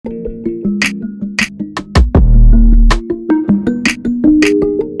Oh,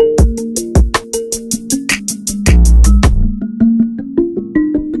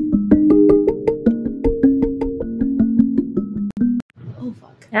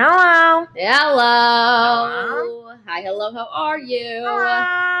 fuck. Hello. Hello. Hi, hello, how are you?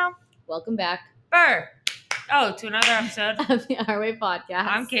 Hello. Welcome back Burr. Oh, to another episode. of the Our Way Podcast.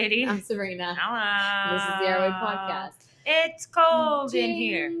 I'm Katie. I'm Sabrina. Hello. This is the Our Way Podcast. It's cold in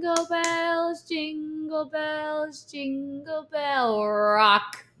here. Jingle bells, jingle bell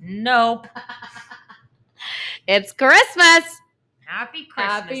rock. Nope. It's Christmas. Happy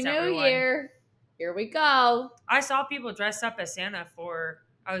Christmas, Happy New everyone. Year. Here we go. I saw people dressed up as Santa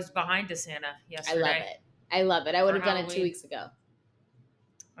I was behind a Santa yesterday. I love it. I would have done it 2 Halloween. weeks ago.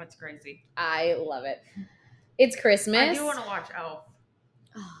 That's crazy. I love it. It's Christmas. I do want to watch Elf.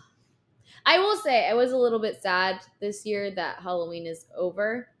 I will say I was a little bit sad this year that Halloween is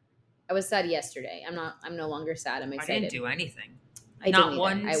over. I was sad yesterday. I'm no longer sad. I'm excited. I didn't do anything. Not Not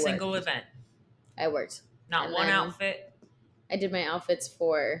one single event. I worked. Not And one then outfit. I did my outfits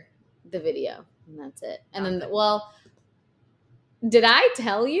for the video, and that's it. And then, Nothing. well, did I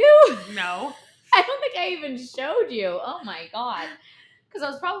tell you? No. I don't think I even showed you. Oh my God. Because I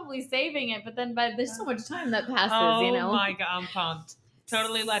was probably saving it, but then there's so much time that passes, Oh you know? my God, I'm pumped.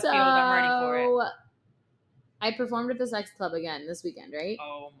 Totally left field. I'm ready for it. So, I performed at the Sex Club again this weekend, right?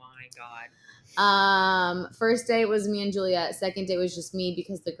 Oh my God. First day it was me and Juliet. Second day was just me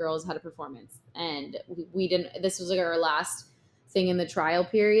because the girls had a performance, and we didn't. This was like our last thing in the trial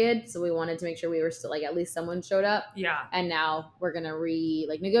period, so we wanted to make sure we were still like at least someone showed up. Yeah. And now we're gonna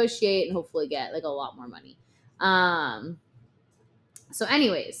negotiate and hopefully get like a lot more money. So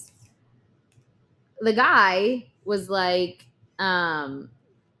anyways, the guy was like,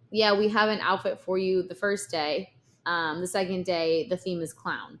 yeah, we have an outfit for you the first day. The second day, the theme is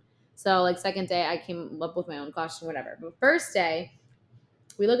clown. So like second day, I came up with my own costume, whatever. But first day,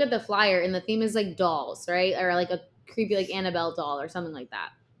 we look at the flyer and the theme is like dolls, right? Or like a creepy like Annabelle doll or something like that.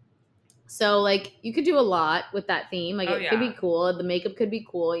 So like you could do a lot with that theme. Like it could be cool. The makeup could be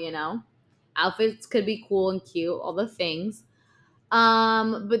cool, you know. Outfits could be cool and cute, all the things. But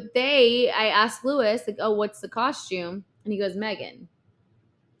I asked Lewis, like, oh, what's the costume? And he goes, Megan.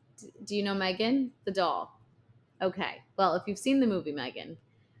 Do you know Megan? The doll. Okay. Well, if you've seen the movie Megan,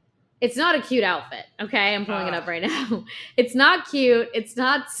 it's not a cute outfit. Okay. I'm pulling it up right now. It's not cute. It's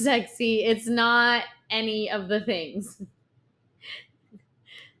not sexy. It's not any of the things.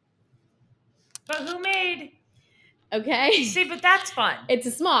 But who made? Okay. See, but that's fun. It's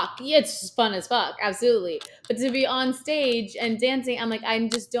a smock. Yeah, it's just fun as fuck. Absolutely. But to be on stage and dancing, I'm like, I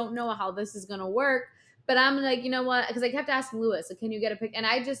just don't know how this is going to work. But I'm like, you know what? Because I kept asking Lewis, like, can you get a pic? And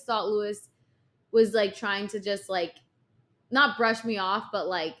I just thought Lewis was like trying to just like not brush me off, but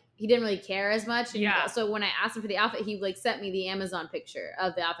like he didn't really care as much. And so when I asked him for the outfit, he like sent me the Amazon picture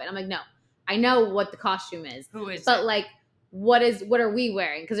of the outfit. I'm like, no, I know what the costume is. Who is but it? Like, what are we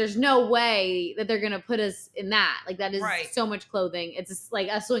wearing? Because there's no way that they're gonna put us in that. Like that is so much clothing. It's just like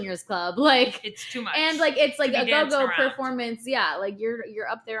a swingers club. Like it's too much. And like it's like a go-go around. performance. Yeah, like you're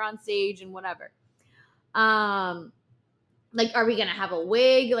up there on stage and whatever. Like, are we gonna have a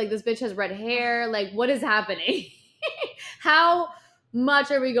wig? Like this bitch has red hair. Like what is happening? How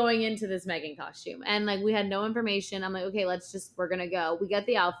much are we going into this Megan costume? And like we had no information. I'm like, okay, we're gonna go. We got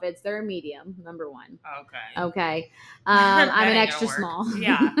the outfits. They're a medium, number one. Okay. I'm an extra small.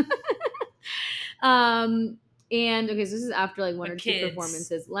 Yeah. And okay, so this is after like one or two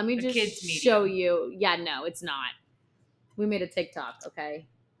performances. Let me just show you. Yeah, no, it's not. We made a TikTok, okay?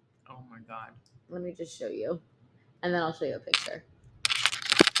 Oh my God. Let me just show you. And then I'll show you a picture.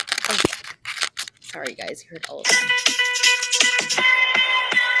 Oh. Sorry guys, you heard all of them.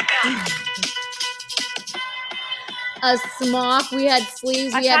 A smock. We had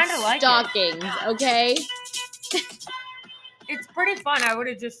sleeves. We had stockings. Like okay. It's pretty fun. I would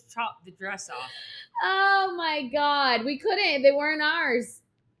have just chopped the dress off. Oh my God, we couldn't. They weren't ours.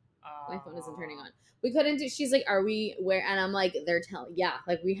 My phone isn't turning on. We couldn't do. She's like, "Are we where?" And I'm like, "They're telling. Yeah,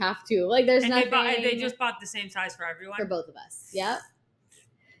 like we have to. Like there's nothing." They just bought the same size for everyone. For both of us.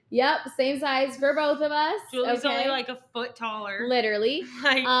 Yep, same size for both of us. Julie's only like a foot taller. Literally.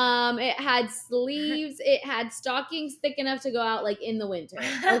 It had sleeves. It had stockings thick enough to go out like in the winter.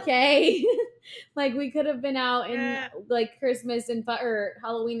 Okay. Like we could have been out in like Christmas or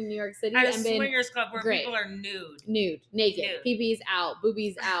Halloween in New York City at a swingers club where people are naked, pee-pees out,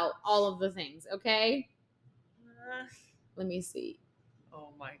 boobies out, all of the things. Okay. Let me see.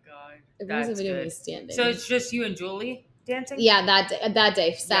 Oh my God. There's a video of me standing. So it's just you and Julie dancing? Yeah, that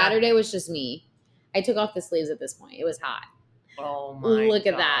day. Saturday was just me. I took off the sleeves at this point. It was hot. Oh my Look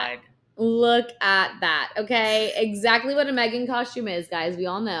God. at that. Look at that. Okay. Exactly what a Megan costume is, guys. We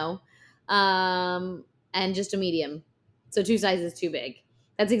all know. And just a medium. So 2 sizes too big.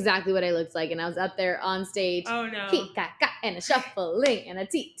 That's exactly what I looked like. And I was up there on stage. Oh no. Kika, and a shuffling and a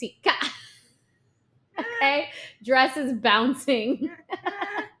tika. Okay. Dress is bouncing.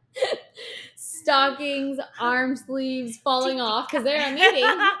 Stockings, arm sleeves falling off because they're a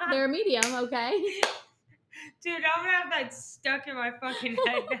medium. They're a medium, okay? Dude, I'm gonna have that stuck in my fucking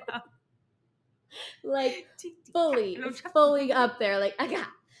head now. Like And I'm fully up there, like aha,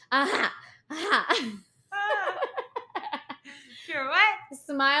 aha. Sure, what?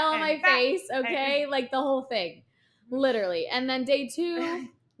 Smile on my And back. face, okay? Like the whole thing, literally. And then day 2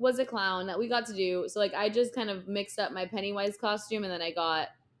 was a clown that we got to do. So like I just kind of mixed up my Pennywise costume, and then I got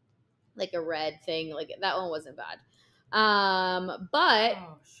like a red thing. Like that one wasn't bad. But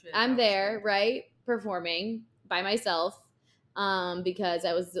Oh, shit, I'm that was there, good. right, performing by myself, because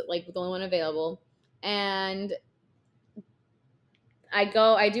I was like the only one available, and I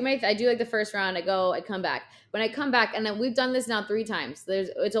do like the first round. I come back. When I come back, and then we've done this now 3 times.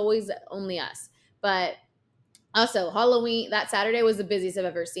 It's always only us, but also, Halloween, that Saturday was the busiest I've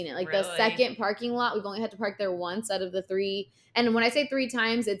ever seen it. Like the Really? second parking lot, we've only had to park there once out of the 3. And when I say 3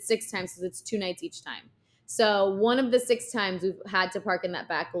 times, it's 6 times because it's 2 nights each time. So one of the 6 times we've had to park in that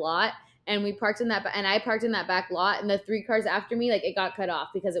back lot, and we parked in that, and I parked in that back lot, and the 3 cars after me, like it got cut off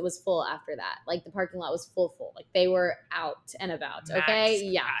because it was full after that. Like the parking lot was full. Like they were out and about. Max Okay,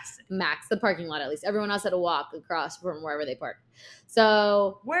 yeah, capacity. max the parking lot at least. Everyone else had to walk across from wherever they parked.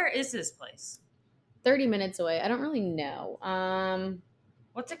 So Where is this place? 30 minutes away. I don't really know.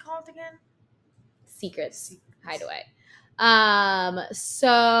 What's it called again? Secrets Hideaway.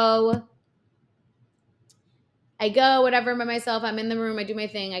 So I go, whatever, by myself. I'm in the room. I do my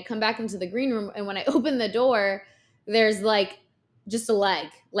thing. I come back into the green room, and when I open the door, there's like just a leg,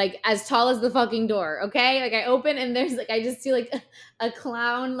 like as tall as the fucking door. Okay, like I open, and there's like I just see like a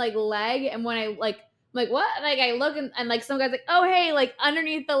clown like leg, and when I'm like what? Like I look, and like some guy's like, oh hey, like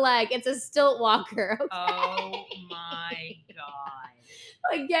underneath the leg, it's a stilt walker. Okay? Oh my God.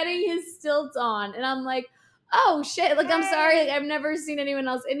 Like getting his stilts on, and I'm like, oh shit, like I'm sorry, like I've never seen anyone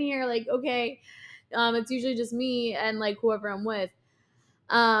else in here. Like okay, it's usually just me and like whoever I'm with.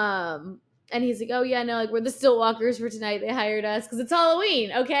 And he's like, oh yeah, no, like we're the stilt walkers for tonight. They hired us because it's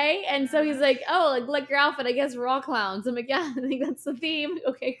Halloween, okay? And so he's like, oh, like your outfit, I guess we're all clowns. I'm like, yeah, I think that's the theme.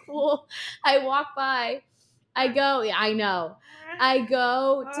 Okay, cool. I walk by, I go, yeah, I know. I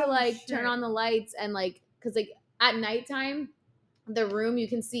go to like turn on the lights, and like, cause like at nighttime, the room you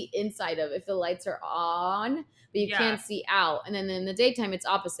can see inside of if the lights are on, but you can't see out. And then in the daytime, it's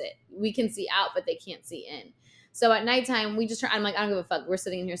opposite. We can see out, but they can't see in. So at nighttime, we just turn. I'm like, I don't give a fuck. We're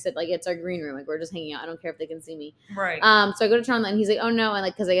sitting in here, like it's our green room. Like we're just hanging out. I don't care if they can see me. Right. So I go to turn on, and he's like, oh no, and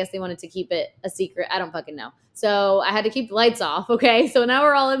like because I guess they wanted to keep it a secret. I don't fucking know. So I had to keep the lights off. Okay, so now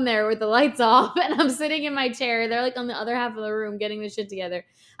we're all in there with the lights off, and I'm sitting in my chair. They're like on the other half of the room getting the shit together.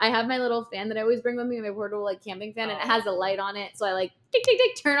 I have my little fan that I always bring with me, my portable like camping fan, and it has a light on it. So I like tick tick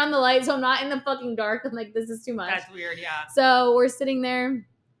tick turn on the light, so I'm not in the fucking dark. I'm like, this is too much. That's weird, yeah. So we're sitting there,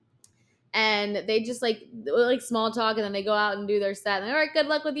 and they just like small talk, and then they go out and do their set. And they're, all right, good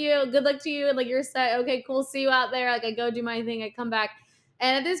luck with you, good luck to you, and like your set. Okay, cool, see you out there. Like I go do my thing, I come back,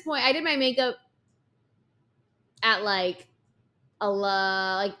 and at this point, I did my makeup at like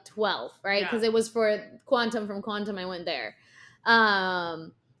 12, right? Because it was for Quantum. From Quantum, I went there.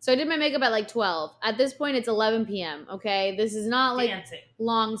 So I did my makeup at like 12. At this point, it's 11 p.m. Okay, this is not like Dancing.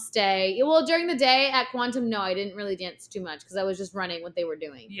 Long stay. Well, during the day at Quantum, no, I didn't really dance too much because I was just running what they were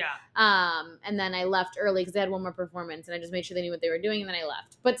doing. Yeah. And then I left early because they had one more performance, and I just made sure they knew what they were doing, and then I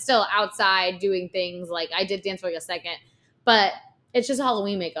left. But still, outside doing things, like I did dance for like a second, but it's just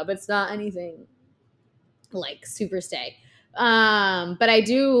Halloween makeup. It's not anything like super stay. But I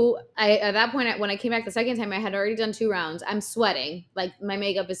at that point, when I came back the second time, I had already done 2 rounds. I'm sweating, like my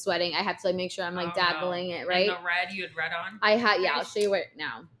makeup is sweating. I have to like make sure I'm like dabbling it, right? And the red, you had red on? I had, yeah, I'll show you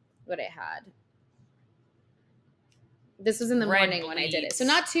what I had. This was in the morning when I did it. So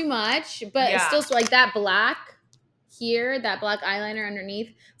not too much, but it's still like that black here, that black eyeliner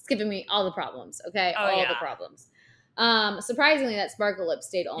underneath, it's giving me all the problems. Okay. All the problems. Surprisingly, that sparkle lip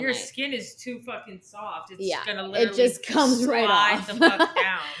stayed all night. Your skin is too fucking soft. It's gonna literally it just comes right off. The fuck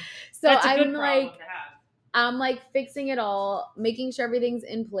down. So That's a I'm good problem to have. I'm like fixing it all, making sure everything's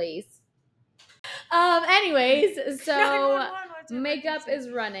in place. Anyways, so makeup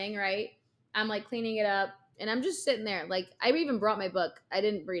is running, right? I'm like cleaning it up, and I'm just sitting there. Like I even brought my book. I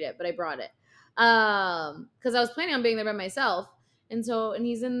didn't read it, but I brought it. Because I was planning on being there by myself. And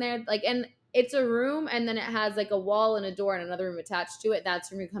he's in there, like, and it's a room, and then it has like a wall and a door and another room attached to it. That's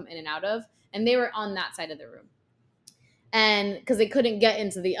the room you come in and out of. And they were on that side of the room. And because they couldn't get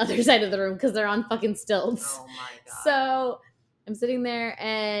into the other side of the room because they're on fucking stilts. Oh my God. So I'm sitting there,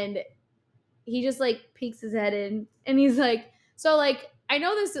 and he just like peeks his head in, and he's like, so like, I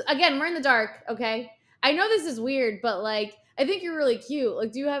know this is, again, we're in the dark, okay? I know this is weird, but like, I think you're really cute.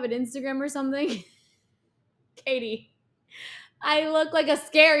 Like, do you have an Instagram or something? Katie, I look like a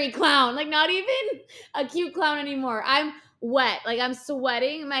scary clown. Like, not even a cute clown anymore. I'm wet. Like, I'm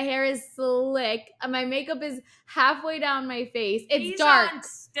sweating. My hair is slick. My makeup is halfway down my face. It's He's dark. on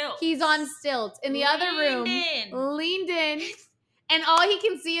stilts. He's on stilts. In the other room, leaned in, and all he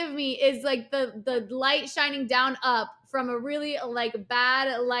can see of me is like the light shining down up from a really like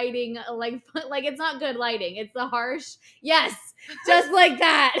bad lighting, like it's not good lighting. It's the harsh. Yes, just like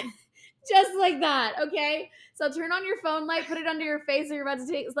that. Just like that, okay? So turn on your phone light, put it under your face, so you're about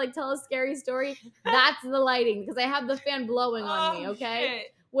to tell a scary story. That's the lighting, because I have the fan blowing on me, okay?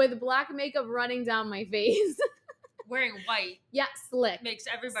 Shit. With black makeup running down my face. Wearing white. Yeah, slick. Makes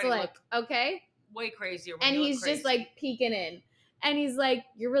everybody Slick, look okay? way crazier. And he's just like peeking in. And he's like,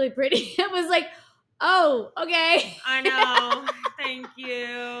 you're really pretty. I was like, oh, okay. I know. Thank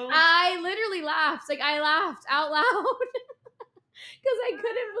you. I literally laughed. Like, I laughed out loud. Because I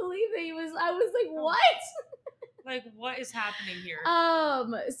couldn't believe that I was like, what? Like, what is happening here?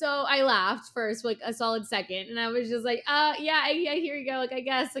 So I laughed first, like a solid second, and I was just like, yeah, here you go. Like, I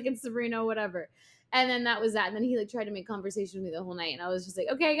guess, like, it's Sabrina, whatever. And then that was that. And then he like tried to make conversation with me the whole night, and I was just like,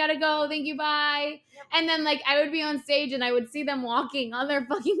 okay, I gotta go. Thank you, bye. Yep. And then like I would be on stage, and I would see them walking on their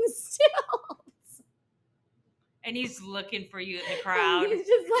fucking stilts. And he's looking for you in the crowd. And he's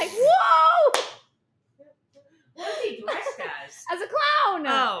just like, whoa. What is he dressed as? As a clown.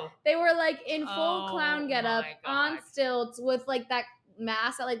 Oh. They were like in full clown getup on stilts with like that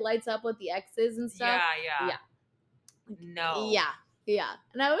mask that like lights up with the X's and stuff. Yeah. No. Yeah.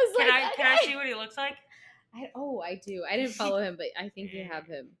 And I was can I see what he looks like? I do. I didn't follow him, but I think you have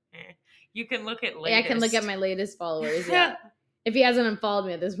him. You can look at latest. Yeah, I can look at my latest followers. Yeah. If he hasn't unfollowed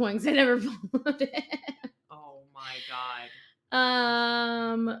me at this point, because I never followed him. Oh my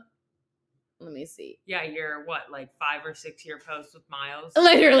God. Let me see. Yeah, you're what, like 5 or 6 year posts with Miles?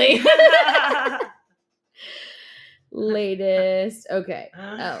 Literally. Latest. Okay.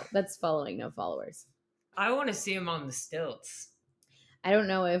 Oh, that's following, no followers. I want to see him on the stilts. I don't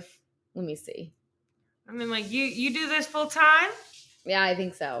know if. Let me see. I mean, like, you do this full time? Yeah, I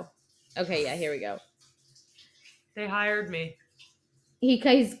think so. Okay, yeah, here we go. They hired me.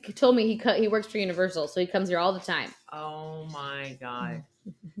 He's told me he works for Universal, so he comes here all the time. Oh my God.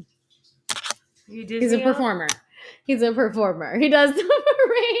 He's a performer. He's a performer. He does the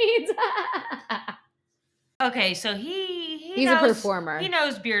parades. Okay, so he's a performer. He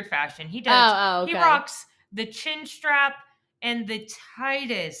knows beard fashion. He does. Oh, okay. He rocks the chin strap and the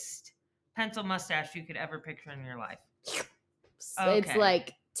tightest pencil mustache you could ever picture in your life. Okay. It's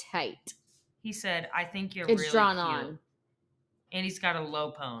like tight. He said, "I think you're it's really drawn cute." on. And he's got a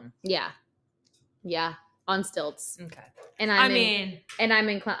low pone. Yeah, on stilts. Okay. And I'm in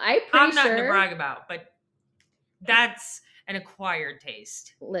clown. I'm not to brag about, but that's an acquired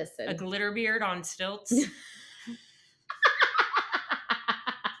taste. Listen, a glitter beard on stilts.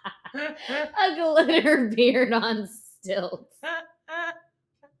 A glitter beard on stilts.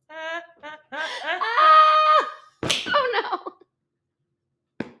 Oh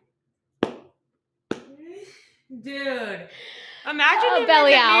no, dude! Imagine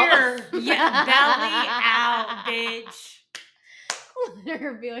belly out. Mirror. Yeah, belly out, bitch.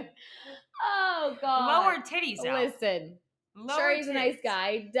 Glitter beard. Oh God. Lower titties out. Listen. Lower sure, he's tits. a nice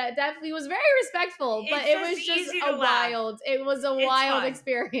guy. Definitely was very respectful, but it was just a wild. It was a wild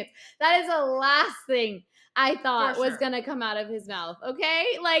experience. That is the last thing I thought was gonna come out of his mouth.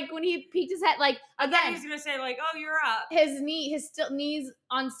 Okay, like when he peeked his head, like again, he's gonna say like, "Oh, you're up." His knees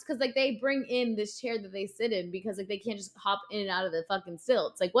on, because like they bring in this chair that they sit in because like they can't just hop in and out of the fucking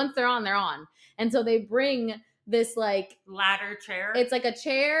stilts. Like once they're on, and so they bring this like ladder chair. It's like a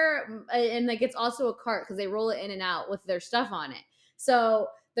chair, and like it's also a cart because they roll it in and out with their stuff on it. So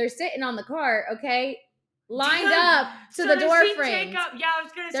they're sitting on the cart, okay, lined up to the door frame. Yeah, I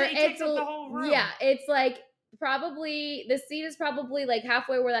was gonna say he takes up the whole room. Yeah, it's like probably the seat is probably like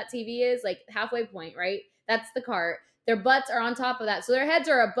halfway where that TV is, like halfway point, right? That's the cart. Their butts are on top of that, so their heads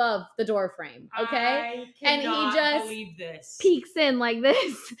are above the door frame. Okay, and he just believe this. Peeks in like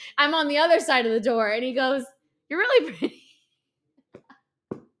this. I'm on the other side of the door, and he goes, "You're really pretty."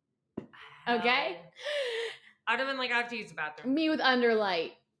 Okay. I'd have been like, I have to use the bathroom. Me with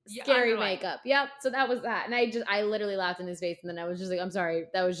underlight. scary underline. makeup. Yep. So that was that. And I literally laughed in his face and then I was just like, I'm sorry.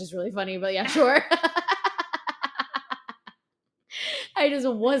 That was just really funny, but yeah, sure. I just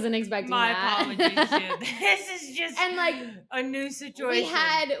wasn't expecting My that. apologies, dude. This is just And like a new situation.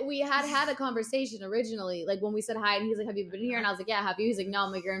 we had a conversation originally, like when we said hi and he's like, have you been here? And I was like, yeah, have you? He's like, no,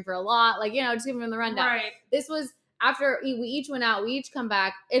 I'm like, you're in for a lot. Like, just giving him the rundown. Right. This was after we each went out, we each come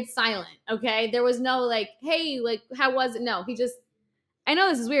back. It's silent. Okay. There was no like, hey, like, how was it? No, he just, I know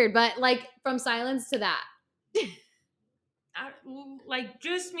this is weird, but like from silence to that. Like,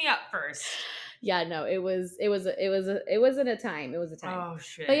 juice me up first. Yeah, no, it wasn't a time. It was a time. Oh,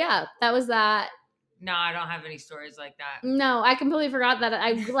 shit. But yeah, that was that. No, I don't have any stories like that. No, I completely forgot that.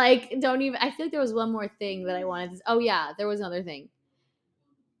 I like don't even. I feel like there was one more thing that I wanted to. Oh yeah, there was another thing.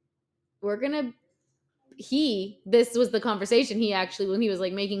 This was the conversation. He actually, when he was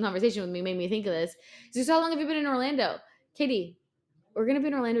like making conversation with me, made me think of this. He says, "How long have you been in Orlando, Katie? We're gonna be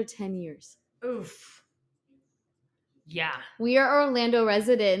in Orlando 10 years. Oof. Yeah. We are Orlando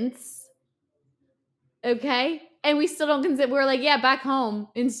residents. Okay, and we still don't consider. We're like, yeah, back home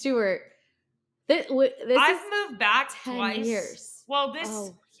in Stewart. This I've is moved back 10 twice. Years. Well, this.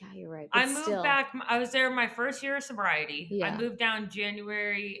 Oh, yeah, you're right. I moved back. I was there my first year of sobriety. Yeah. I moved down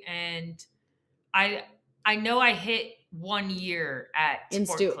January, and I know I hit 1 year at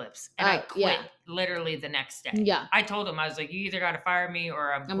Sport Clips, and I quit literally the next day. Yeah. I told him, I was like, you either got to fire me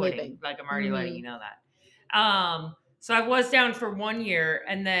or I'm quitting. Leaving. Like, I'm already letting you know that. So I was down for 1 year,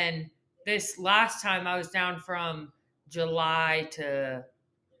 and then this last time I was down from July to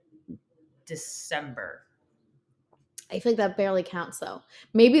December. I feel like that barely counts though.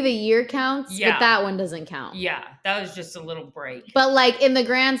 Maybe the year counts, but that one doesn't count. Yeah, that was just a little break. But like in the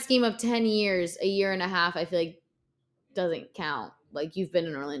grand scheme of 10 years, a year and a half, I feel like doesn't count. Like you've been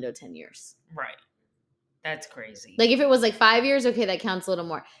in Orlando 10 years. Right. That's crazy. Like if it was like 5 years, okay, that counts a little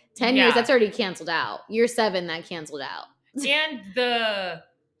more. 10 years, that's already canceled out. Year 7, that canceled out. And the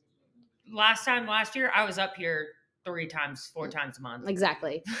last year, I was up here 4 times a month.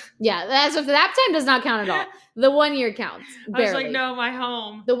 Exactly. Yeah, that time does not count at all. The 1 year counts. Barely. I was like, no, my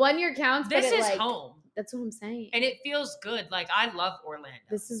home. The 1 year counts. This but is home. That's what I'm saying. And it feels good. Like, I love Orlando.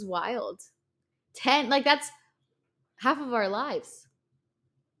 This is wild. 10, like that's half of our lives.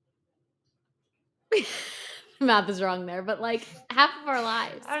 Math is wrong there, but like half of our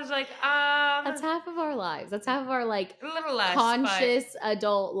lives. I was like, that's half of our lives. That's half of our like a little less conscious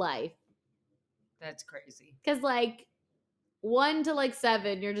adult life. That's crazy. Because like 1 to like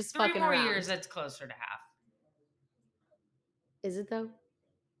 7, you're just 3 fucking more around. years, that's closer to half. Is it though?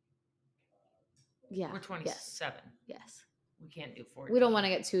 Yeah. We're 27. Yes. We can't do 14. We don't want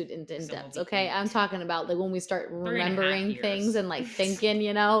to get too in depth, okay? I'm talking about like when we start remembering things and like thinking,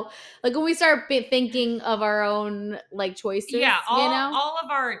 like when we start thinking of our own like choices. Yeah, all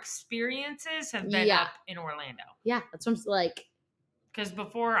of our experiences have been up in Orlando. Yeah, that's what I'm like. Because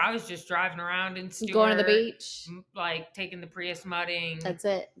before I was just driving around in Stewart, going to the beach, like taking the Prius mudding. That's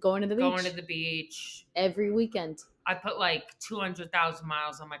it. Going to the beach every weekend. I put like 200,000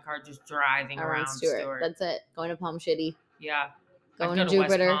 miles on my car just driving around Stewart. That's it. Going to Palm City. Yeah. Going to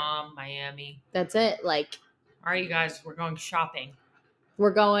Jupiter. West Palm, Miami. That's it. Like, all right, you guys, we're going shopping.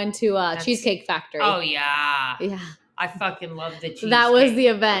 We're going to Cheesecake Factory. Oh, yeah. Yeah. I fucking love the cheesecake. That was the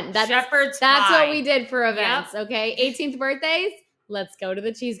event. Shepherd's That's pie. what we did for events, okay? 18th birthdays, let's go to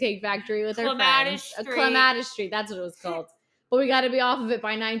the Cheesecake Factory with our friends. Clematis Street, that's what it was called. But we got to be off of it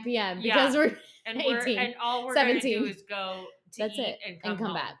by 9 p.m. because we're 18. And all we're going to do is go to that's eat it. and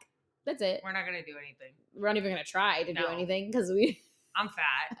come back. That's it. We're not going to do anything. We're not even going to try to do anything because I'm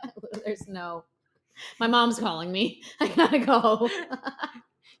fat. There's no... My mom's calling me. I gotta go.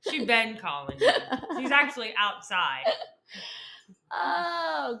 She's been calling me. She's actually outside.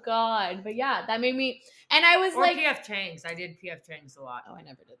 Oh, God. But yeah, that made me... And I was like... PF Chang's. I did PF Chang's a lot. Oh, I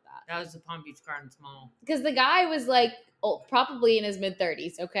never did that. That was the Palm Beach Gardens Mall. Because the guy was like, probably in his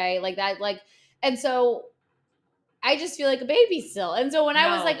mid-30s, okay? Like that, like... And so I just feel like a baby still. And so when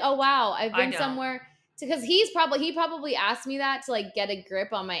I was like, oh, wow, I've been somewhere... Because he probably asked me that to like get a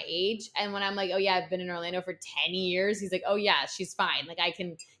grip on my age. And when I'm like, oh yeah, I've been in Orlando for 10 years. He's like, oh yeah, she's fine. Like I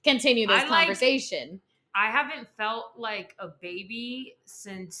can continue this conversation. I haven't felt like a baby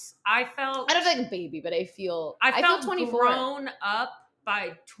since I don't feel like a baby, but I feel 24. Grown up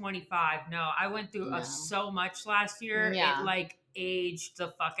by 25. No, I went through so much last year. Yeah. It like aged the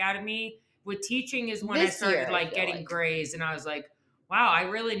fuck out of me. With teaching is when I started like getting grays, and I was like, wow, I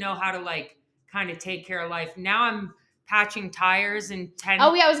really know how to like kind of take care of life. Now I'm patching tires in 10.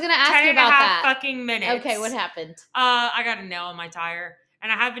 Oh yeah, I was gonna ask you about that. Fucking minutes. Okay, what happened? I got a nail in my tire,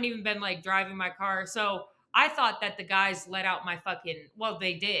 and I haven't even been like driving my car. So I thought that the guys let out my fucking, well,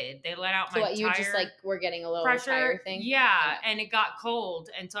 they did. They let out my what, you tire just like were getting a little pressure. tire thing? Yeah, and it got cold.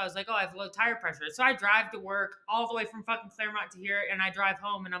 And so I was like, oh, I have low tire pressure. So I drive to work all the way from fucking Claremont to here, and I drive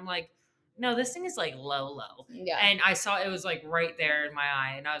home, and I'm like, no, this thing is like low. Yeah. And I saw it was like right there in my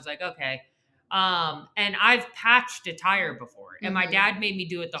eye, and I was like, okay. And I've patched a tire before, and my dad made me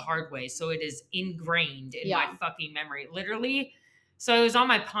do it the hard way, so it is ingrained in my fucking memory, literally. So it was on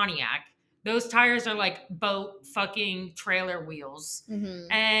my Pontiac. Those tires are like boat fucking trailer wheels.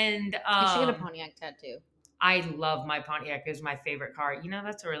 And you should get a Pontiac tattoo. I love my Pontiac. It was my favorite car. You know,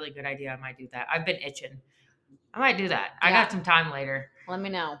 that's a really good idea. I might do that. I've been itching. I might do that. I got some time later. Let me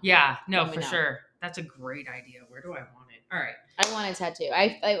know. Yeah, no, for sure. That's a great idea. Where do I want it? All right. I want a tattoo.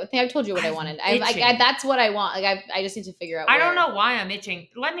 I think I've told you what I wanted. That's what I want. Like I just need to figure out. I don't know why I'm itching.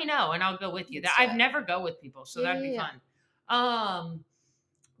 Let me know, and I'll go with you. I've never go with people, so that'd be fun.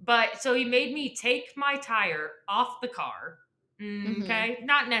 But so he made me take my tire off the car. Okay,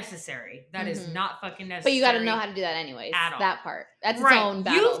 not necessary. That is not fucking necessary. But you got to know how to do that anyways. At all. That part. That's its own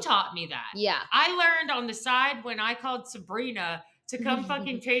battle. You've taught me that. Yeah. I learned on the side when I called Sabrina to come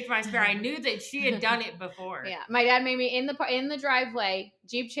fucking change my spare. I knew that she had done it before. Yeah. My dad made me in the driveway,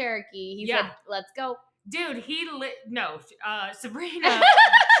 Jeep Cherokee. He said, "Let's go." Dude, Sabrina,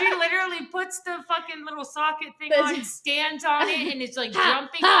 she literally puts the fucking little socket thing on, stands on it, and it's like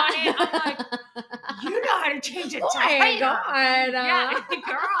jumping on it. I'm like, you know how to change a tire. Oh my God. Yeah,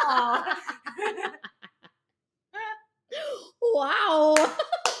 girl. Wow.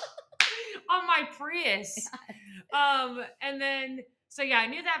 On my Prius. And then, so yeah, I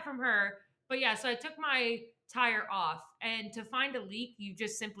knew that from her. But yeah, so I took my tire off, and to find a leak, you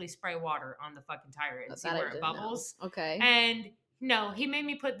just simply spray water on the fucking tire and see where it bubbles. Know. Okay. And no, he made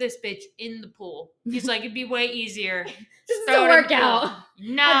me put this bitch in the pool. He's like, it'd be way easier. This is a workout.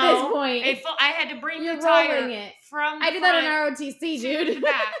 No, at this point, I had to bring the tire from. I did that in ROTC, dude.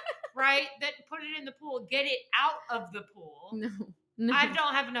 Back, right? Then put it in the pool, get it out of the pool. No. I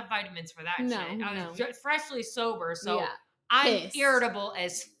don't have enough vitamins for that shit. I was just freshly sober, so I'm Pissed. irritable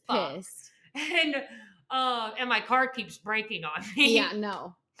as fuck. Pissed. And my car keeps breaking on me. Yeah,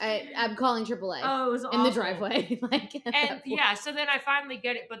 no. I'm calling AAA. Oh, it was awful. In the driveway. So then I finally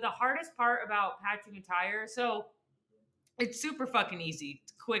get it. But the hardest part about patching a tire, so it's super fucking easy.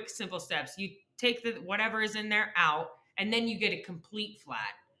 Quick, simple steps. You take the whatever is in there out, and then you get a complete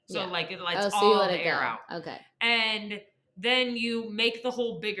flat. So like it lets all the air out. Okay. And then you make the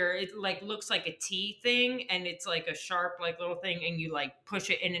hole bigger. It like looks like a T thing, and it's like a sharp like little thing, and you like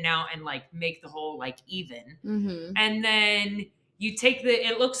push it in and out and like make the hole like even. And then you take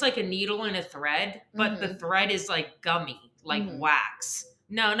it looks like a needle and a thread, but the thread is like gummy, like wax.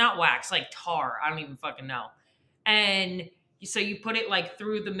 No, not wax, like tar. I don't even fucking know. And so you put it like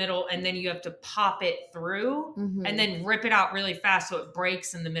through the middle, and then you have to pop it through and then rip it out really fast so it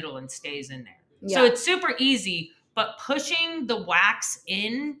breaks in the middle and stays in there. Yeah. So it's super easy. But pushing the wax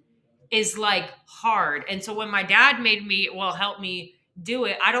in is like hard. And so when my dad help me do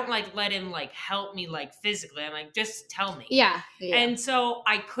it, I don't like let him like help me like physically. I'm like, just tell me. Yeah. And so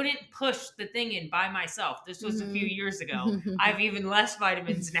I couldn't push the thing in by myself. This was a few years ago. I have even less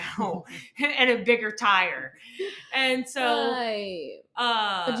vitamins now and a bigger tire. And so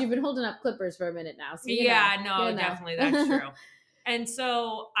but you've been holding up clippers for a minute now. So definitely that's true. And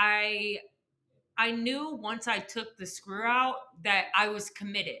so I knew once I took the screw out that I was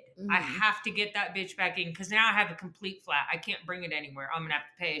committed. I have to get that bitch back in because now I have a complete flat. I can't bring it anywhere. I'm going to have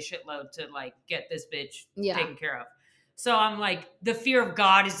to pay a shitload to like get this bitch taken care of. So I'm like, the fear of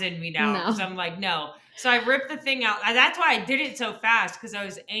God is in me now because I'm like, no. So I ripped the thing out. That's why I did it so fast because I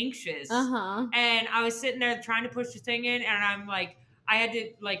was anxious. And I was sitting there trying to push the thing in, and I'm like, I had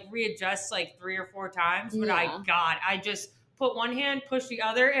to like readjust like 3 or 4 times, but I just put one hand, push the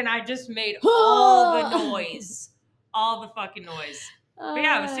other, and I just made all the noise. All the fucking noise. But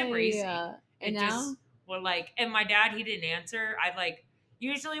yeah, it was super easy. And now? And my dad, he didn't answer.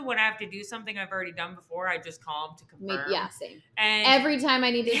 Usually when I have to do something I've already done before, I just call him to confirm. Yeah, same. And every time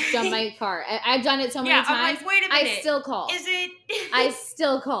I need to jump my car, I've done it so many times. I'm like, wait a minute. I still call. Is it? I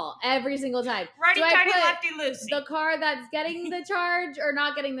still call every single time. Righty, tighty, lefty, loosey. The car that's getting the charge or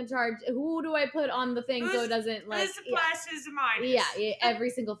not getting the charge, who do I put on the thing so it doesn't like... Who's the plus, who's the minus? Yeah, every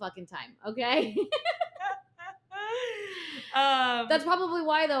single fucking time, okay? That's probably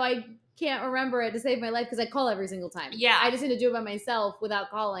why, though, I can't remember it to save my life because I call every single time. Yeah. I just need to do it by myself without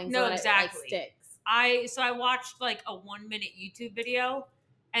calling so that it like, sticks. So I watched like a 1-minute YouTube video,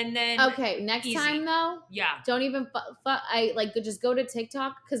 And then next time though, don't even I like just go to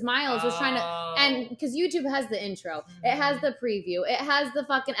TikTok because Miles was trying to, and because YouTube has the intro, it has the preview, it has the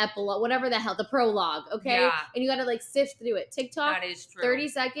fucking epilogue, whatever the hell, the prologue, okay? Yeah. And you got to like sift through it. TikTok, that is true. 30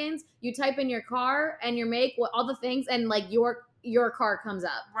 seconds, you type in your car and your make, all the things, and like your car comes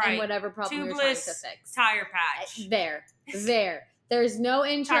up, and whatever problem you're trying to fix. Tire patch. There. There's no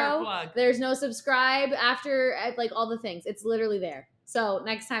intro. There's no subscribe after, like all the things. It's literally there. So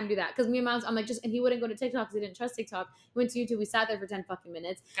next time do that. Because me and Miles, I'm like, and he wouldn't go to TikTok because he didn't trust TikTok. He went to YouTube. We sat there for 10 fucking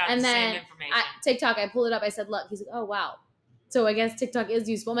minutes. And then TikTok, I pulled it up. I said, look. He's like, oh, wow. So I guess TikTok is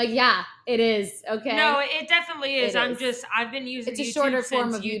useful. I'm like, yeah, it is. Okay. No, it definitely is. I've been using it's a shorter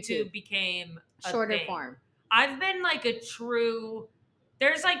form of YouTube became a shorter thing. Form. I've been like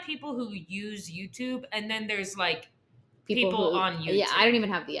there's like people who use YouTube, and then there's like people on YouTube. Yeah, I don't even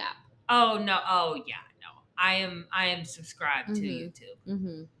have the app. Oh, no. Oh, yeah. I am subscribed to YouTube.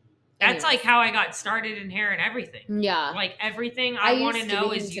 Mm-hmm. That's like how I got started in hair and everything. Yeah. Like everything I want to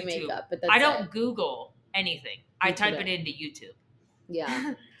know is YouTube. Makeup, but I don't Google anything. I type it into YouTube.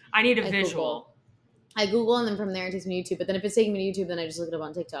 Yeah. I need a visual. I Google and then from there it takes me to YouTube. But then if it's taking me to YouTube, then I just look it up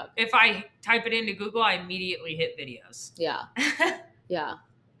on TikTok. If I type it into Google, I immediately hit videos. Yeah. Yeah.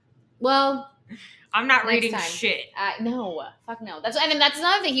 Well, I'm not reading shit. No. Fuck no. That's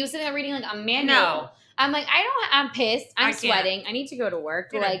another thing. He was sitting there reading like a manual. No. I'm like, I'm pissed. I'm sweating. I need to go to work.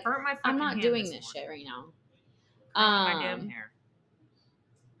 Dude, like, I'm not doing this shit right now. My damn hair.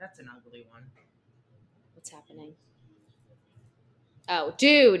 That's an ugly one. What's happening? Oh,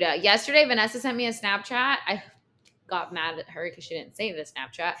 dude. Yesterday, Vanessa sent me a Snapchat. I got mad at her because she didn't save the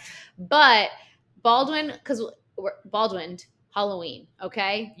Snapchat. But Baldwin, Halloween,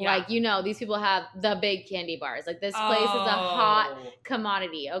 okay? Yeah. Like, these people have the big candy bars. Like, this place is a hot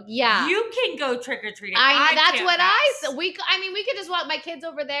commodity. Oh, yeah. You can go trick-or-treating. That's what I said. We could just walk my kids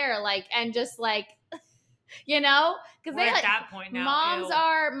over there, like, and just, like, because they, at that point now.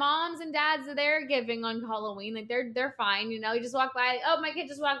 Moms and dads are there giving on Halloween. Like, they're fine, You just walk by. Oh, my kid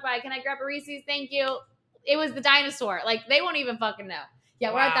just walked by. Can I grab a Reese's? Thank you. It was the dinosaur. Like, they won't even fucking know.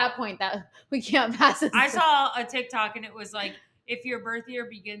 Yeah, we're at that point that we can't pass it. I saw a TikTok and it was like, if your birth year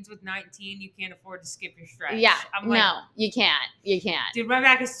begins with 19, you can't afford to skip your stretch. Yeah, I'm like, no, you can't. Dude, my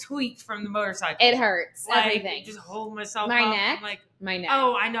back is tweaked from the motorcycle. It hurts. Like, everything. Just hold myself my up. Neck. I'm like, my neck.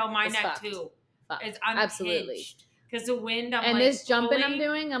 Oh, I know, my neck fucked. too. I'm absolutely. Because the wind, I'm and like, this jumping I'm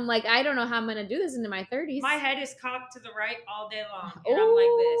doing, I'm like, I don't know how I'm going to do this into my 30s. My head is cocked to the right all day long. And I'm like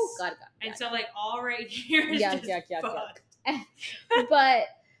this. God. And so, like, all right here is just fucked. But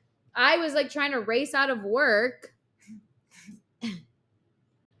I was like trying to race out of work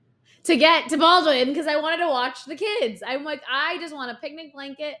to get to Baldwin because I wanted to watch the kids. I'm like, I just want a picnic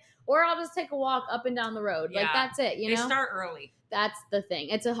blanket, or I'll just take a walk up and down the road. Yeah. Like, that's it. They start early. That's the thing.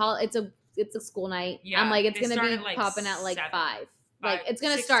 It's a school night. Yeah, I'm like, it's gonna be like popping at like 5. Like, it's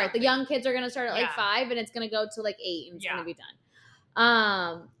gonna start. Something. The young kids are gonna start at like 5, and it's gonna go to like 8, and it's gonna be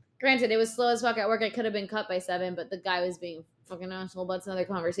done. Granted, it was slow as fuck at work. I could have been cut by 7, but the guy was being fucking asshole. But it's another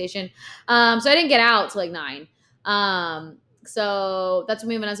conversation. So I didn't get out till like 9. So that's what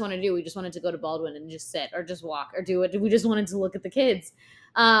me and Vanessa wanted to do. We just wanted to go to Baldwin and just sit or just walk or do it. We just wanted to look at the kids.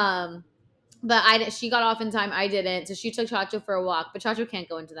 But she got off in time. I didn't. So she took Chacho for a walk. But Chacho can't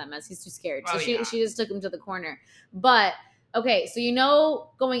go into that mess. He's too scared. So she just took him to the corner. But, okay, so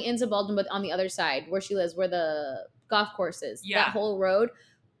going into Baldwin, but on the other side where she lives, where the golf course is, that whole road,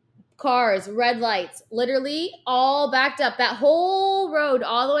 cars, red lights, literally all backed up. That whole road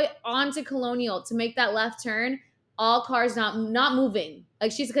all the way onto Colonial to make that left turn, all cars not moving.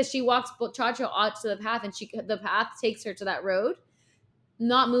 Like, because she walks Chacho out to the path, and the path takes her to that road.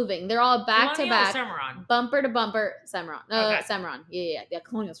 Not moving. They're all back to back. Cimarron? Bumper to bumper. Cimarron. Okay. Cimarron. Yeah.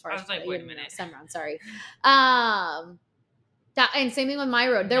 Colonial's far. I was like, wait a minute. Cimarron, sorry. And same thing with my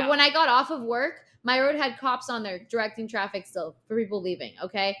road. When I got off of work, my road had cops on there directing traffic still for people leaving,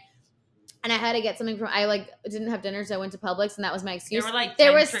 okay? And I had to get something I didn't have dinner, so I went to Publix, and that was my excuse. There were like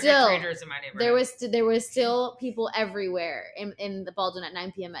 10 trick-or-treaters in my neighborhood. There was still people everywhere in the Baldwin at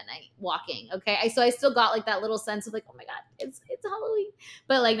 9 p.m. at night walking. Okay, so I still got like that little sense of like, oh my god, it's Halloween,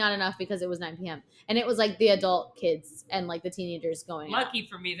 but like not enough because it was 9 p.m. and it was like the adult kids and like the teenagers going. Lucky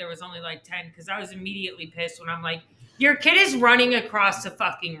for me, there was only like 10 because I was immediately pissed when I'm like, your kid is running across the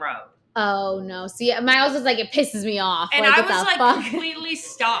fucking road. Oh no! See, Miles is like, it pisses me off, and I was like completely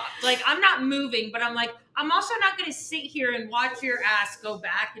stopped. Like, I'm not moving, but I'm like, I'm also not going to sit here and watch your ass go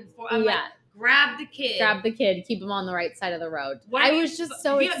back and forth. I'm like, grab the kid, keep him on the right side of the road. What I was just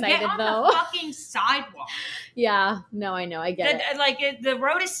so excited get on though. The fucking sidewalk. Yeah, no, I know, I get it. Like the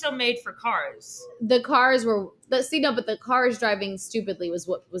road is still made for cars. The cars were but the cars driving stupidly was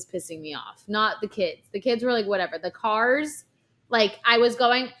what was pissing me off, not the kids. The kids were like whatever. The cars, like I was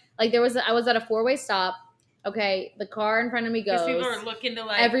going, like I was at a 4-way stop. Okay, the car in front of me goes. People are looking to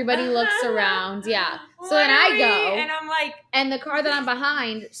like. Everybody looks around, yeah. So then I go, and I'm like, and the car that I'm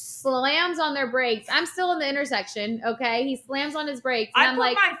behind slams on their brakes. I'm still in the intersection. Okay, he slams on his brakes, and I'm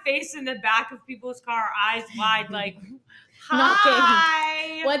like, my face in the back of people's car, eyes wide, like,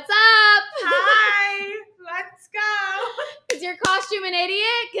 hi, what's up? Hi, let's go. Is your costume an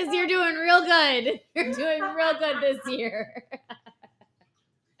idiot? Because you're doing real good. You're doing real good this year.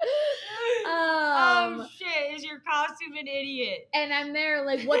 Oh shit, is your costume an idiot? And I'm there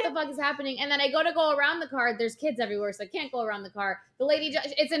like, what the fuck is happening? And then I go to go around the car. There's kids everywhere, so I can't go around the car. The lady,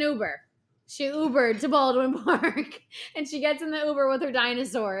 it's an Uber. She Ubered to Baldwin Park, and she gets in the Uber with her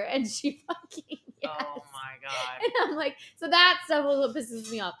dinosaur, and she fucking, yes. Oh my God. And I'm like, so that stuff is what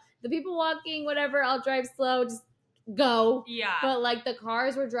pisses me off. The people walking, whatever, I'll drive slow, just go. Yeah. But like the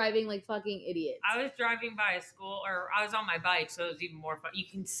cars were driving like fucking idiots. I was driving by a school, or I was on my bike, so it was even more fun. You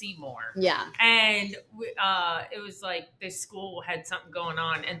can see more. Yeah. And it was like this school had something going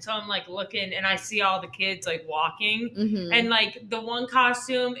on. And so I'm like looking, and I see all the kids like walking. Mm-hmm. And like the one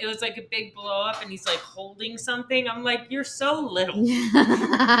costume, it was like a big blow up, and he's like holding something. I'm like, you're so little.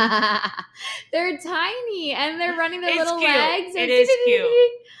 They're tiny, and they're running their it's little cute. legs. It is cute.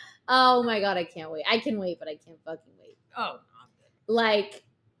 Oh my God, I can't wait. I can wait, but I can't fucking wait. Oh, like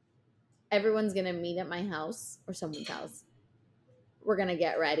everyone's gonna meet at my house or someone's house. We're gonna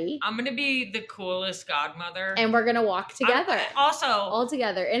get ready. I'm gonna be the coolest godmother, and we're gonna walk together. Also, all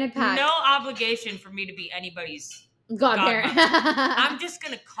together in a pack. No obligation for me to be anybody's godparent. I'm just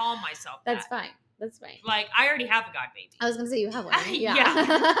gonna call myself. That's fine. That's fine. Like I already have a god baby. I was gonna say you have one. Right?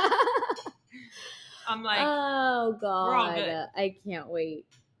 Yeah. I'm like, oh God, we're all good. I can't wait.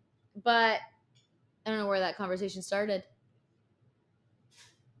 But I don't know where that conversation started.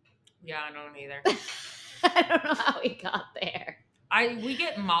 Yeah, I don't either. I don't know how we got there. We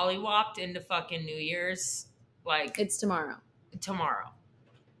get mollywopped into fucking New Year's. Like it's tomorrow.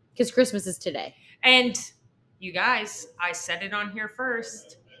 Because Christmas is today. And you guys, I said it on here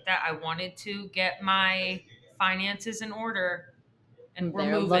first that I wanted to get my finances in order. And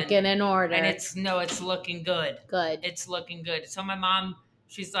we're moving. Looking in order. And it's looking good. Good. It's looking good. So my mom,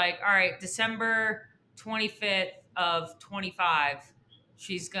 she's like, all right, December 25th of 25,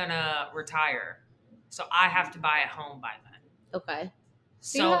 she's gonna retire. So I have to buy a home by then. Okay.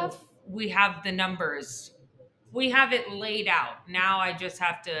 So we have the numbers. We have it laid out. Now I just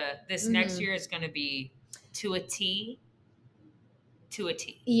have to, this next year is going to be to a T.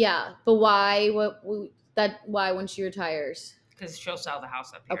 Yeah. But why? Why when she retires? Because she'll sell the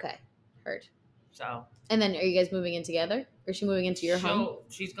house up here. Okay. Heard. So. And then are you guys moving in together? Or is she moving into your home?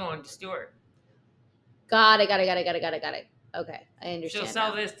 She's going to Stewart. Got it. Okay. I understand. She'll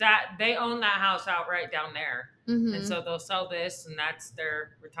sell this. They own that house outright down there. Mm-hmm. And so they'll sell this, and that's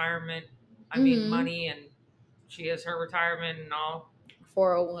their retirement. I mean, money, and she has her retirement and all.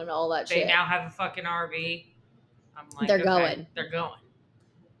 401, all that shit. They now have a fucking RV. I'm like, they're going. They're going.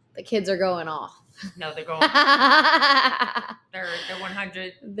 The kids are going off. No, they're going. they're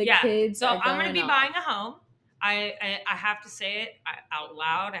 100. The kids. So I'm going to be off. buying a home. I have to say it out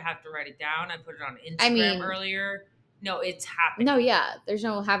loud. I have to write it down. I put it on Instagram earlier. No, it's happening. No, yeah. There's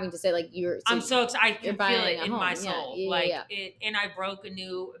no having to say like you're. So I'm so excited. I can feel it in my soul. Yeah. It, and I broke a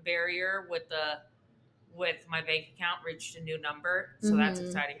new barrier with my bank account. Reached a new number, so that's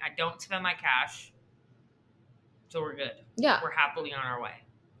exciting. I don't spend my cash, so we're good. Yeah, we're happily on our way.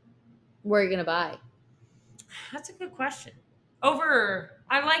 Where are you gonna buy? That's a good question. I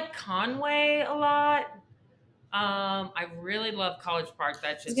like Conway a lot. I really love College Park.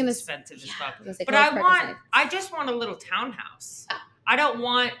 That's just expensive as fuck. But I just want a little townhouse. I don't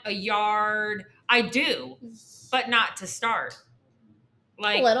want a yard. I do, but not to start.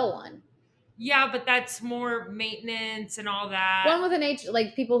 Like a little one. Yeah, but that's more maintenance and all that. One with an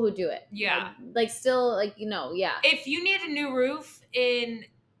like people who do it. Yeah. Like still, like, yeah. If you need a new roof in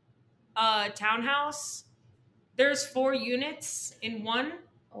a townhouse, there's 4 units in one.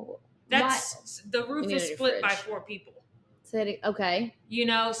 Oh. The roof is split by 4 people. Okay.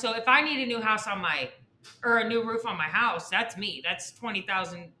 So if I need a new house a new roof on my house, that's me. That's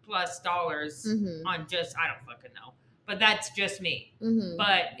 $20,000 plus on just, I don't fucking know, but that's just me. Mm-hmm.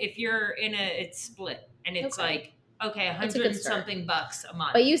 But if you're it's split and it's like, okay, 100 and something bucks a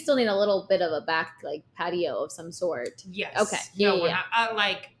month. But you still need a little bit of a back like patio of some sort. Yes. Okay. Yeah.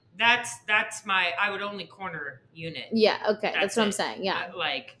 I That's my. I would only corner unit. Yeah. Okay. That's what I'm saying. Yeah.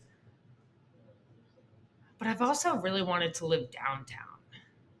 But I've also really wanted to live downtown.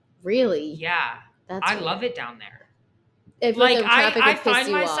 Really? Yeah. I love it down there. If like the traffic I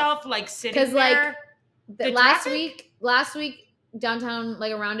find myself like sitting there. Like last week downtown,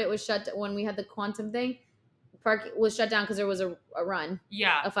 like around it was shut when we had the quantum thing. Park was shut down because there was a run.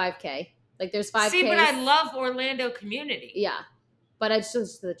 Yeah. A 5K. Like there's 5K. See, but I love Orlando community. Yeah. But it's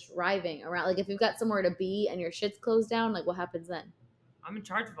just the driving around. Like if you've got somewhere to be and your shit's closed down, like what happens then? I'm in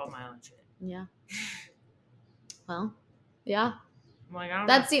charge of all my own shit. Yeah. Well, yeah. Like, I don't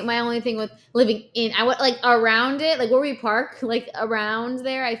That's know. My only thing with living in. I would like around it, like where we park, like around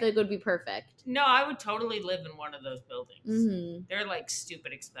there. I feel like it would be perfect. No, I would totally live in one of those buildings. Mm-hmm. They're like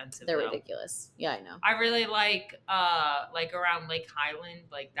stupid expensive. They're ridiculous. Yeah, I know. I really like around Lake Highland,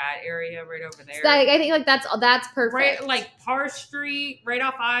 like that area right over there. So I think like that's perfect. Right, like Parr Street, right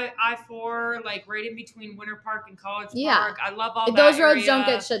off I-4, like right in between Winter Park and College Park. I love all those that roads area. Don't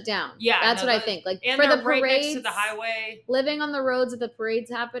get shut down. Yeah, that's what I think. Like and for the right parades, next to the highway, living on the roads that the parades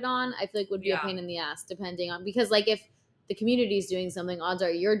happen on, I feel like would be a pain in the ass, depending on because like if the community is doing something, odds are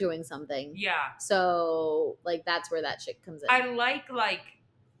you're doing something. Yeah. So like that's where that shit comes in. I like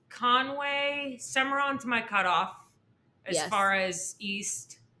Conway, Cimarron's my cutoff as far as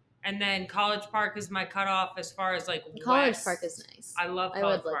east. And then College Park is my cutoff as far as like College west. Park is nice. I love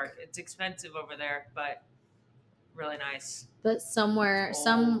College Park. It's expensive over there, but really nice. But somewhere,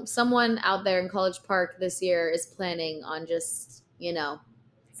 someone out there in College Park this year is planning on just, And selling.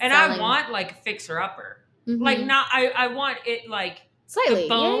 I want like a fixer-upper. Mm-hmm. Like not, I want it like slightly. The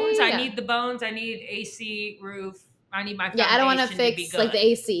bones. Yeah. I need the bones. I need AC, roof. I need my foundation. Yeah, I don't want to fix like the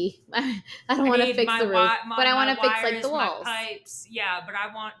AC. I don't want to fix the roof, but I want to fix like the walls, my pipes. Yeah, but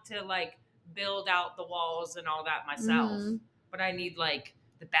I want to like build out the walls and all that myself. Mm-hmm. But I need like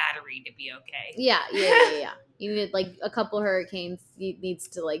the battery to be okay. Yeah. You need like a couple hurricanes. It needs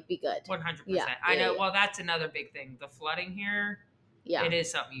to like be good. 100%. Yeah, I know. Yeah. Well, that's another big thing. The flooding here. Yeah, it is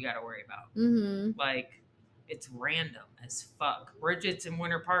something you got to worry about. Mm-hmm. Like. It's random as fuck. Bridget's in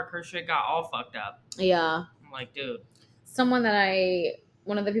Winter Park, her shit got all fucked up. Yeah. I'm like, dude. One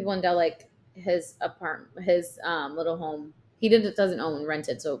of the people in Dell, like his apartment, his little home, he doesn't own,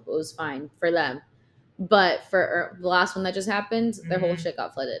 rented, so it was fine for them. But for the last one that just happened, their whole shit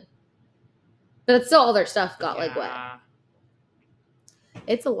got flooded. But it's still all their stuff got like wet.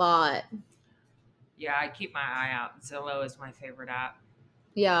 It's a lot. Yeah, I keep my eye out. Zillow is my favorite app.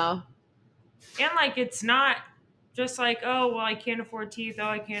 Yeah. And like it's not just like, oh well, I can't afford teeth,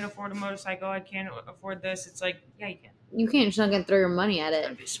 I can't afford a motorcycle, I can't afford this. It's like, yeah, you can. You can't just not gonna throw your money at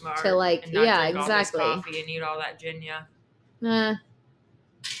it. Be smart to like and not drink exactly. All this coffee and eat all that ginya.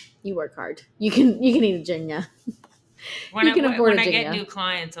 You work hard. You can eat a ginya. When I get new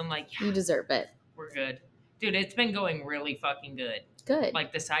clients, I'm like, yeah, you deserve it. We're good, dude. It's been going really fucking good. Good.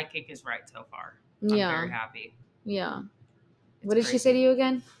 Like the sidekick is right so far. Yeah. I'm very happy. Yeah. What did she say to you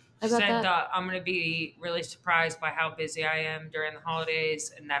again? Said I'm going to be really surprised by how busy I am during the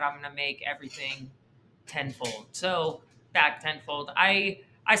holidays and that I'm going to make everything tenfold. So back tenfold. I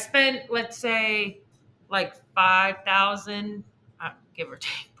spent, let's say, like $5,000, give or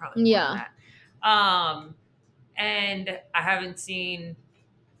take, probably more than that. And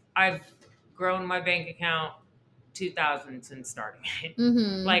I've grown my bank account 2,000 since starting it.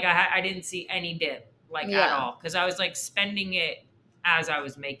 Mm-hmm. Like I didn't see any dip at all because I was like spending it as I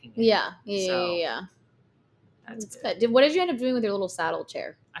was making it. Yeah. That's good. What did you end up doing with your little saddle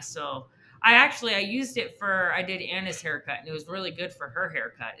chair? I used it I did Anna's haircut and it was really good for her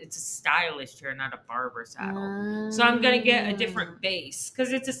haircut. It's a stylish chair, not a barber saddle. So I'm going to get a different base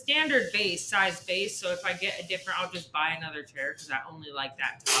because it's a standard size base. So if I get a different, I'll just buy another chair because I only like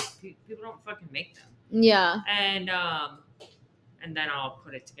that top. People don't fucking make them. Yeah. And then I'll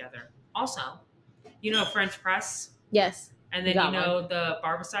put it together. Also, French press? Yes. And then the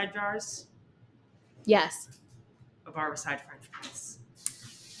barbicide jars? Yes. A barbicide French press.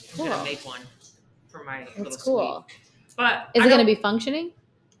 Cool. I'm going to make one for my little cool. suite. But is it going to be functioning?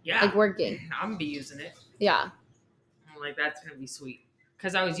 Yeah. Like working? I'm going to be using it. Yeah. I'm like, that's going to be sweet.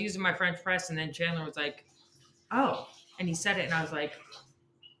 Because I was using my French press and then Chandler was like, oh. And he said it and I was like,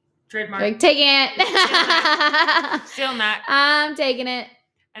 trademark. Like, taking it. Still not. I'm taking it.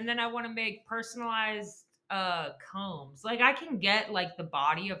 And then I want to make personalized combs. Like I can get like the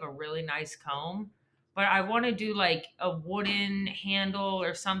body of a really nice comb, but I want to do like a wooden handle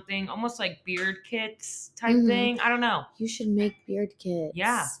or something, almost like beard kits type thing. I don't know. You should make beard kits.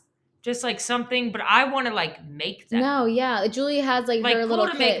 Yeah. just like something, but I want to like make them. No, yeah. Julie has like her cool little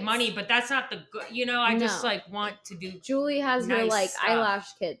to kits. make money, but that's not the good. I just like want to do. Julie has her like stuff.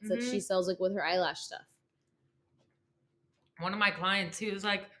 eyelash kits that she sells like with her eyelash stuff. One of my clients, he was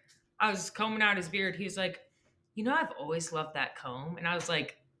like, I was combing out his beard. He was like, I've always loved that comb, and I was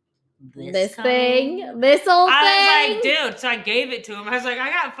like, this thing, this old thing. I was like, dude. So I gave it to him. I was like,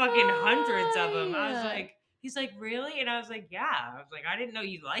 I got fucking hundreds of them. I was like, he's like, really? And I was like, yeah. I was like, I didn't know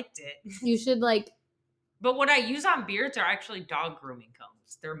you liked it. You should like. But what I use on beards are actually dog grooming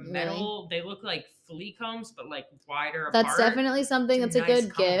combs. They're metal. Really? They look like flea combs, but like wider apart. That's definitely something that's a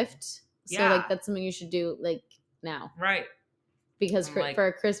good gift. So like that's something you should do like now. Right. Because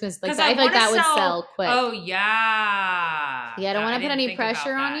for Christmas, like I feel like that would sell quick. Oh yeah. Yeah, I don't want to put any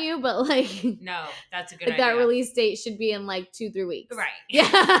pressure on you, but like no, that's a good idea. That release date should be in like 2-3 weeks. Right. Yeah.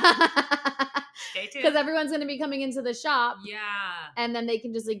 Stay tuned. Because everyone's gonna be coming into the shop. Yeah. And then they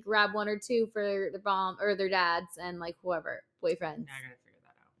can just like grab 1 or 2 for their mom or their dads and like whoever, boyfriends. Yeah, I gotta figure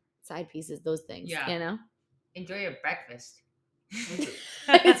that out. Side pieces, those things. Yeah. You know? Enjoy your breakfast.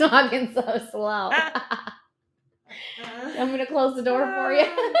 It's walking so slow. I'm gonna close the door for you.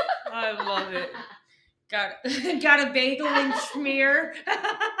 I love it. Got a bagel and schmear.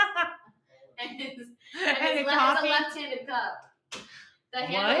 and a coffee. It's a left-handed cup. The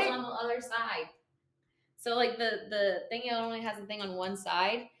handle's on the other side. So like the thing only has a thing on one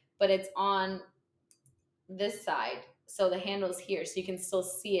side, but it's on this side. So the handle's here, so you can still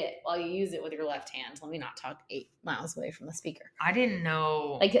see it while you use it with your left hand. Let me not talk 8 miles away from the speaker. I didn't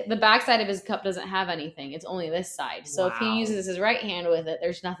know. Like the back side of his cup doesn't have anything. It's only this side. So if he uses his right hand with it,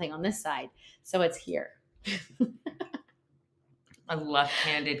 there's nothing on this side. So it's here. A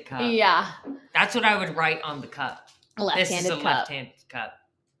left-handed cup. Yeah. That's what I would write on the cup. Left-handed cup. This is a left-handed cup.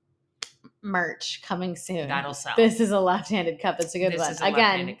 Merch coming soon. That'll sell. This is a left-handed cup. It's a good one.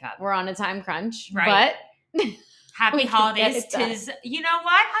 Again, we're on a time crunch. Right. But happy holidays. You know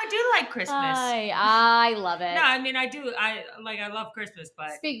what? I do like Christmas. I love it. No, I mean I do. I love Christmas,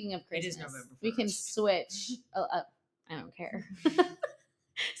 but speaking of Christmas, it is November 1st. We can switch. I don't care.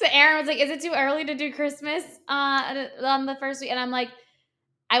 So Aaron was like, "Is it too early to do Christmas on the first week?" And I'm like,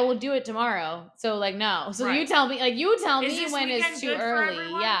 "I will do it tomorrow." So like, no. So you tell me, when it's too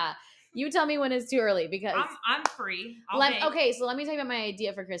early. Yeah. You tell me when it's too early because I'm free. Okay, so let me tell you about my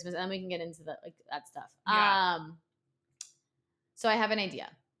idea for Christmas, and then we can get into that stuff. Yeah. So I have an idea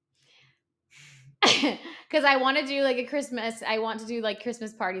because I want to do like a Christmas. I want to do like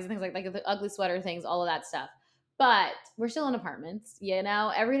Christmas parties and things like the ugly sweater things, all of that stuff. But we're still in apartments,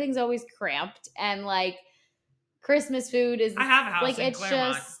 everything's always cramped, and like Christmas food is. I have a house in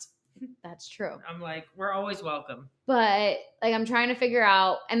Claremont. That's true. I'm like, we're always welcome. But like, I'm trying to figure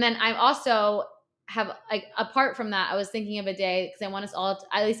out, and then I also have like, apart from that, I was thinking of a day because I want us all,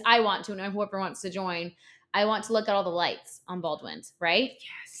 at least I want to, and whoever wants to join, I want to look at all the lights on Baldwin's, right?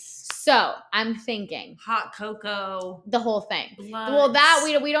 Yes. So I'm thinking hot cocoa, the whole thing. Bloods. Well,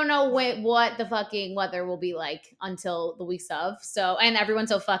 that we don't know what the fucking weather will be like until the weeks of. So, and everyone's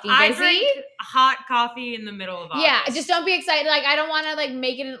so fucking busy. I drink hot coffee in the middle of August. Yeah, just don't be excited. Like I don't want to like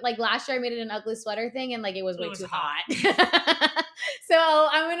make it like last year. I made it an ugly sweater thing, and like it was way too hot. So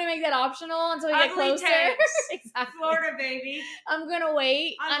I'm gonna make that optional until we get closer. Exactly. Florida, baby. I'm gonna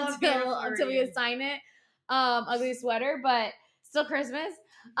wait until we assign it. Ugly sweater, but still Christmas.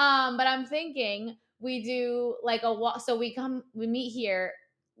 But I'm thinking we do like a walk. So we meet here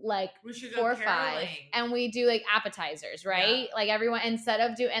like 4 or 5, and we do like appetizers, right? Yeah. Like everyone, instead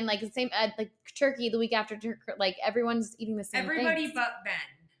of and like the same like turkey the week after like everyone's eating the same. Everybody things. but Ben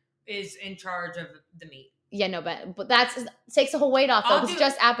is in charge of the meat. Yeah, no, but that's takes the whole weight off though. It's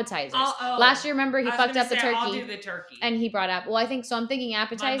just appetizers. Last year, remember he fucked up the turkey. I'll do the turkey, and he brought up. Well, I think so. I'm thinking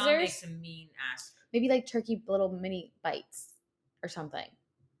appetizers. My mom makes a mean ass. Maybe like turkey little mini bites or something.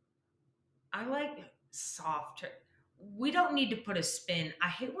 I like soft. We don't need to put a spin. I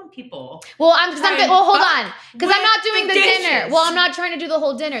hate when people. Well, hold on, because I'm not doing the dinner. Well, I'm not trying to do the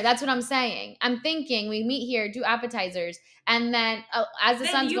whole dinner. That's what I'm saying. I'm thinking we meet here, do appetizers, and then as the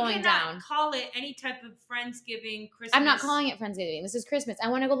sun's going down, call it any type of Friendsgiving, Christmas. I'm not calling it Friendsgiving. This is Christmas. I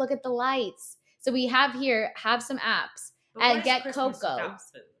want to go look at the lights. So we have some apps and get cocoa.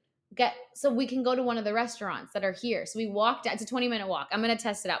 So we can go to one of the restaurants that are here. So we walked out. It's a 20-minute walk. I'm going to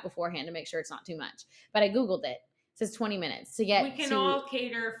test it out beforehand to make sure it's not too much. But I Googled it. It says 20 minutes to get. We can all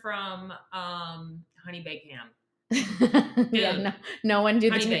cater from honey baked ham. Yeah, no one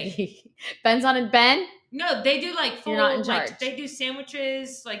do the turkey. Ben's on it. Ben? No, they do like full. You're not in charge. Like, they do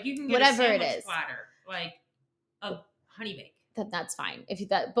sandwiches. Like you can get whatever a sandwich it is platter, like a honey bake. that's fine.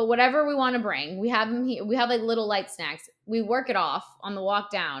 But whatever we want to bring, we have them here. We have like little light snacks. We work it off on the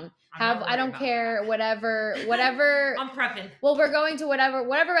walk down. I don't care, whatever. I'm prepping. Well, we're going to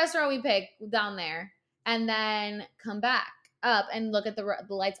whatever restaurant we pick down there, and then come back up and look at the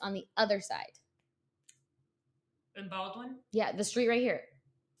lights on the other side. In Baldwin? Yeah, the street right here.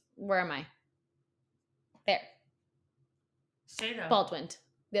 Where am I? There. Sado. Baldwin.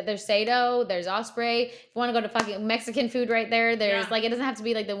 There's Sado, there's Osprey. If you want to go to fucking Mexican food right there, there's like, it doesn't have to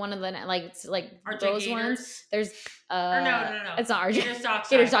be like the one of the like those Gators. Ones. There's no. It's not RJ.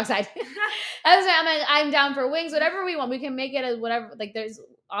 Gators Dockside. I'm down for wings, whatever we want. We can make it as whatever. Like there's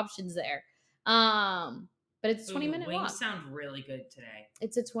options there. But it's a 20-minute walk. Wings sound really good today.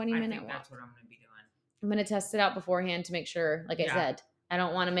 It's a 20-minute walk. That's what I'm gonna be doing. I'm gonna test it out beforehand to make sure. Like I said, I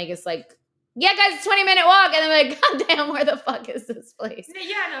don't want to make us like, yeah, guys, it's a 20-minute walk, and then we're like, God damn, where the fuck is this place?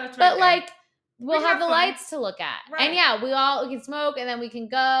 Yeah, no, it's right. But like, we'll have the lights to look at, and we can smoke, and then we can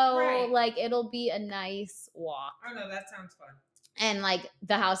go. Right. Like, it'll be a nice walk. Oh no, that sounds fun. And like,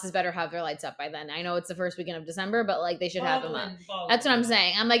 the houses better have their lights up by then. I know it's the first weekend of December, but like, they should have them up. That's what I'm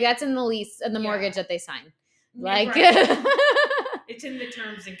saying. I'm like, that's in the lease and the mortgage that they sign. Like, it's in the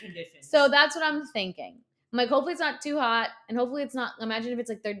terms and conditions. So that's what I'm thinking. I'm like, hopefully it's not too hot, and hopefully it's not. Imagine if it's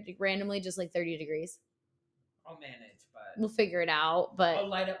like randomly just like 30 degrees. I'll manage, but we'll figure it out. But I'll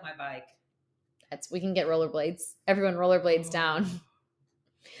light up my bike. We can get rollerblades. Everyone rollerblades down.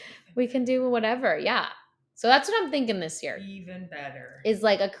 We can do whatever. Yeah. So that's what I'm thinking this year. Even better is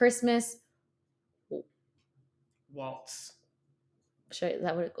like a Christmas waltz. Is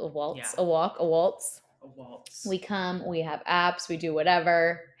that what a waltz? Yeah. A walk? A waltz? A waltz. We come, we have apps, we do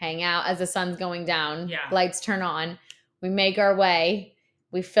whatever, hang out as the sun's going down. Yeah. Lights turn on. We make our way.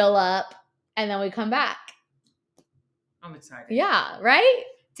 We fill up, and then we come back. I'm excited. Yeah, right?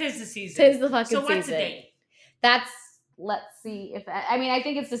 'Tis the season. 'Tis the fucking season. So what's the date? Let's see if I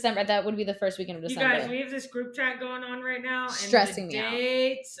think it's December. That would be the first weekend of December. You guys, we have this group chat going on right now. And stressing me out.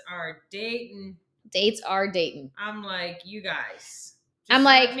 Dates are dating. I'm like, you guys. I'm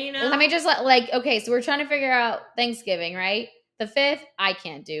like, let me just okay, so we're trying to figure out Thanksgiving, right? The 5th, I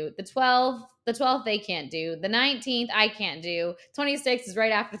can't do. The 12th, they can't do. The 19th, I can't do. 26th is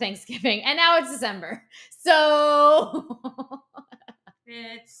right after Thanksgiving. And now it's December. So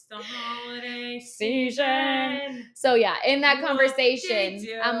it's the holiday season. So yeah, in that conversation,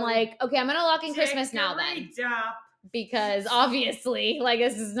 I'm like, okay, I'm going to lock in Christmas now then. Because obviously, like,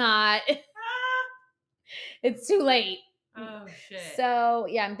 this is not, it's too late. Oh shit. So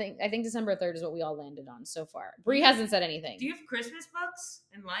yeah, I think December 3rd is what we all landed on so far. Bree hasn't said anything. Do you have Christmas books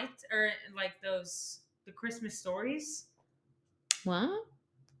and lights, or like the Christmas stories? What?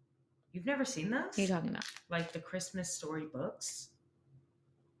 You've never seen those? What are you talking about? Like the Christmas story books?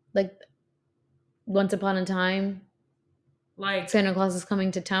 Like Once Upon a Time? Like Santa Claus is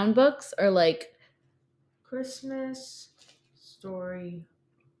Coming to Town books, or like Christmas story?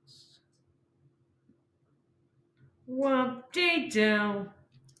 Whoop-de-doo.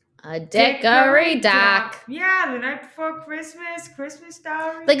 A dickory dock. Yeah, the night before Christmas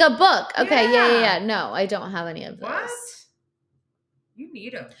story. Like a book. Okay, yeah. No, I don't have any of those. What? You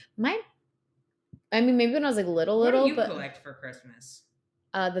need them. I mean, maybe when I was like little, what do you but collect for Christmas?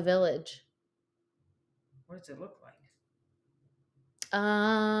 The Village. What does it look like?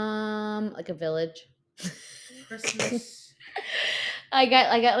 Like a village. Christmas. I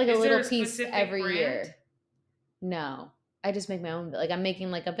got like a little piece specific every brand? year. No, I just make my own. Like, I'm making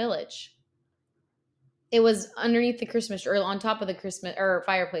like a village. It was underneath the Christmas or on top of the Christmas or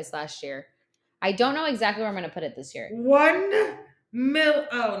fireplace last year. I don't know exactly where I'm going to put it this year. 1,000,000.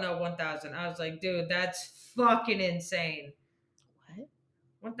 Oh no, 1,000. I was like, dude, that's fucking insane.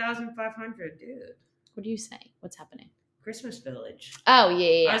 What? 1,500, dude. What are you saying? What's happening? Christmas village. Oh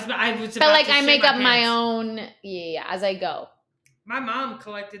yeah. I was but like I make up my own. Yeah, as I go. My mom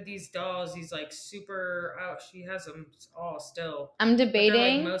collected these dolls. These like super. Oh, she has them all still. I'm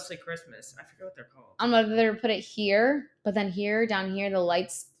debating. Like mostly Christmas. I forget what they're called. I'm whether to put it here, but then down here, the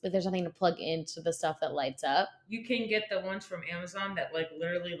lights. Like there's nothing to plug into the stuff that lights up. You can get the ones from Amazon that like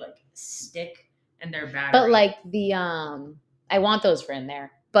literally like stick and they're battery. But like the I want those for in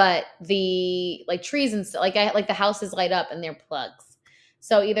there. But the like trees and stuff, like the houses light up and they're plugs.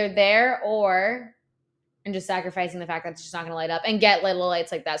 So either there or. And just sacrificing the fact that it's just not going to light up and get little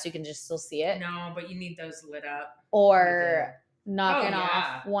lights like that so you can just still see it. No, but you need those lit up. Or knocking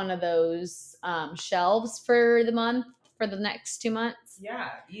off one of those shelves for the month, for the next 2 months. Yeah,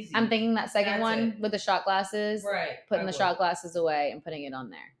 easy. I'm thinking that second one with the shot glasses. Right. Putting the shot glasses away and putting it on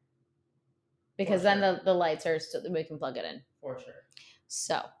there. Because then the lights are still, we can plug it in. For sure.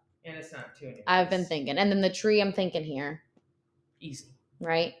 So. And it's not too. I've been thinking. And then the tree, I'm thinking here. Easy.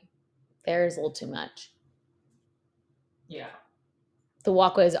 Right? There's a little too much. Yeah. The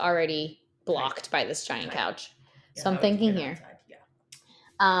walkway is already blocked by this giant couch. Yeah, so I'm thinking here. Outside.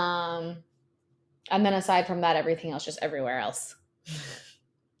 Yeah. And then aside from that, everything else just everywhere else.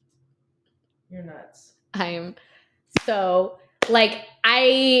 You're nuts. I'm so like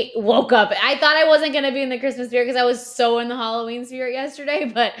I woke up. I thought I wasn't gonna be in the Christmas spirit because I was so in the Halloween spirit yesterday,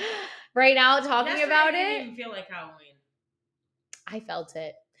 but right now talking about didn't it, even feel like Halloween. I felt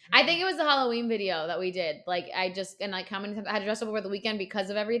it. I think it was the Halloween video that we did. Like how many times I had to dress up over the weekend because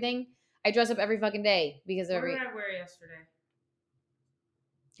of everything. I dress up every fucking day because of What did I wear yesterday?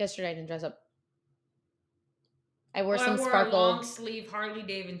 Yesterday I didn't dress up. I wore a long sleeve Harley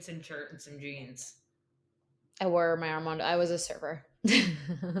Davidson shirt and some jeans. I wore my Armando. I was a server.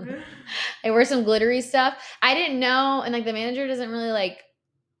 I wore some glittery stuff. I didn't know, and like the manager doesn't really like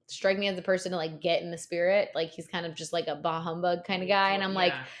strike me as the person to like get in the spirit. Like he's kind of just like a bah humbug kind of guy. And I'm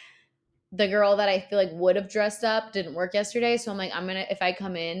like, the girl that I feel like would have dressed up didn't work yesterday. So I'm like, if I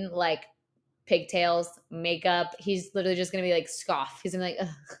come in like pigtails, makeup, he's literally just gonna be like scoff. He's gonna be like,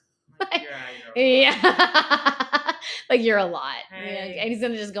 ugh. Yeah. Like you're a lot. Hey. And he's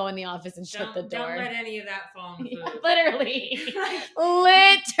gonna just go in the office and shut the door. Don't let any of that fall on the food. Yeah, literally.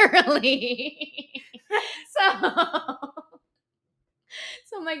 Literally.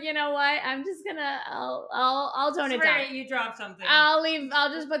 So I'm like, you know what? I'm just gonna I'll tone it down. You drop something. I'll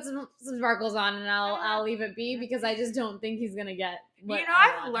just put some sparkles on and I'll leave it be because I just don't think he's gonna get what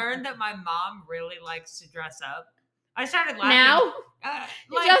I've learned that my mom really likes to dress up. I started laughing. Now?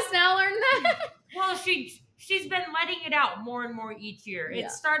 Just now learned that? Well, she's been letting it out more and more each year. Yeah.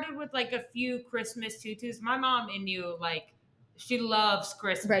 It started with like a few Christmas tutus. My mom knew like she loves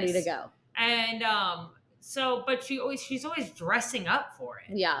Christmas. Ready to go. And but she's always dressing up for it.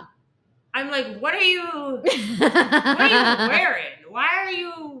 Yeah. I'm like, what are you wearing? Why are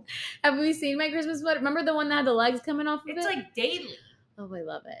you? Have we seen my Christmas sweater? Remember the one that had the legs coming off of it? It's like daily. Oh, I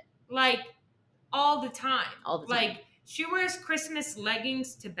love it. Like all the time. All the time. Like she wears Christmas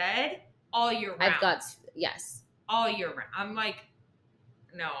leggings to bed all year round. Yes. All year round. I'm like,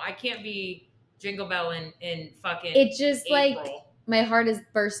 no, I can't be Jingle Bell in fucking It just April. Like my heart is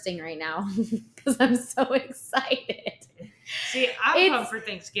bursting right now because I'm so excited. See, I'm pumped for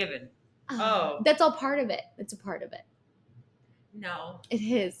Thanksgiving. Oh. That's all part of it. It's a part of it. No. It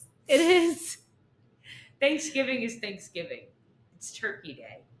is. It is. Thanksgiving is Thanksgiving. It's Turkey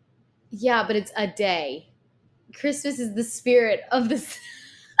Day. Yeah, but it's a day. Christmas is the spirit of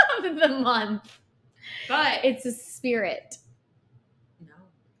the month. But it's a spirit. No.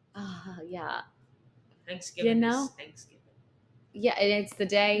 Yeah. Thanksgiving is Thanksgiving. Yeah, and it's the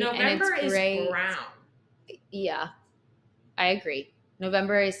day. November and it's great. Is brown. Yeah. I agree.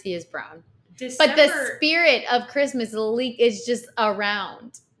 November I see is brown. December, but the spirit of Christmas is just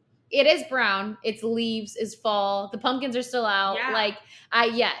around. It is brown. It's leaves. It's fall. The pumpkins are still out. Yeah.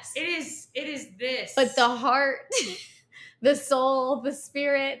 Yes. It is this. But the heart, the soul, the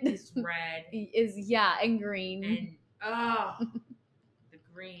spirit is red. And green. And the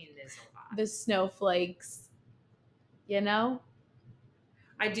green is a lot. The snowflakes. You know?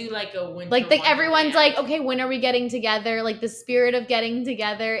 I do like a winter. Like everyone's like, okay, when are we getting together? Like the spirit of getting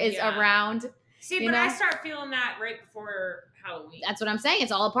together is around. See, but I start feeling that right before Halloween. That's what I'm saying.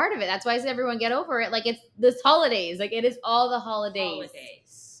 It's all a part of it. That's why I say everyone get over it. Like it's this holidays. Like it is all the holidays.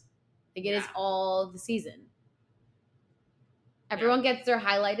 Like it is all the season. Everyone gets their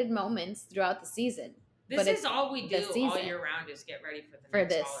highlighted moments throughout the season. This is all we do all year round is get ready for the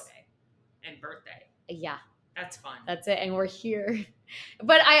next holiday and birthday. Yeah. That's fun. That's it. And we're here.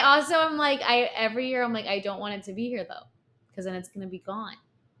 But I also am like, every year I'm like, I don't want it to be here though. Because then it's going to be gone.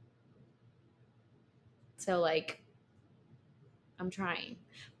 So like, I'm trying.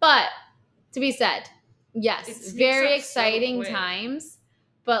 But to be said, yes, it's very exciting times.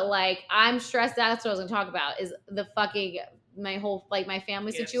 But like, I'm stressed. That's what I was going to talk about is the fucking, my whole, like my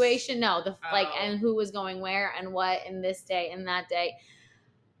family situation. No, and who was going where and what and this day and that day.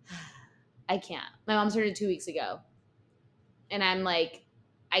 I can't. My mom started 2 weeks ago. And I'm like,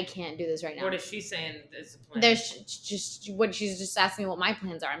 I can't do this right now. What is she saying is the plan? She's just asking me what my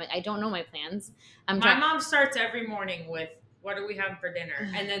plans are. I'm like, I don't know my plans. My mom starts every morning with, what are we having for dinner?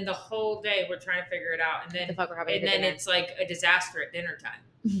 And then the whole day we're trying to figure it out. And then it's like a disaster at dinner time.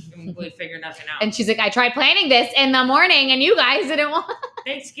 And we figure nothing out. And she's like, I tried planning this in the morning and you guys didn't want.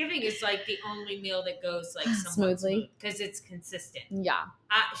 Thanksgiving is like the only meal that goes like smoothly because it's consistent. Yeah.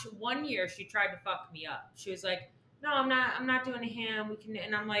 One year she tried to fuck me up. She was like, no, I'm not doing a ham. We can,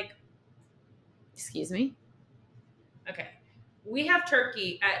 and I'm like, excuse me. Okay. We have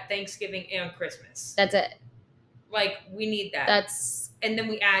turkey at Thanksgiving and Christmas. That's it. Like, we need that. And then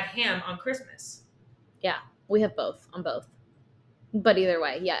we add ham on Christmas. Yeah, we have both on both. But either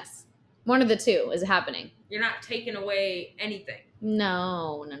way, yes. One of the two is happening. You're not taking away anything.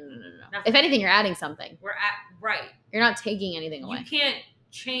 No. If anything, you're adding something. Right. You're not taking anything away. You can't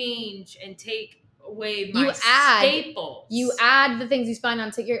change and take away my staples. You add the things you find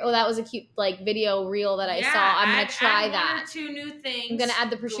on TikTok. Oh, that was a cute video reel that I saw. I'm gonna try that. One or two new things. I'm gonna add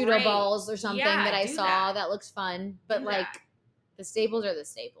the prosciutto balls or something that I saw that looks fun. But the staples are the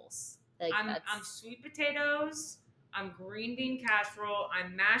staples. Like, I'm sweet potatoes. I'm green bean casserole.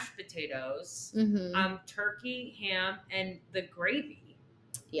 I'm mashed potatoes. Mm-hmm. I'm turkey, ham, and the gravy.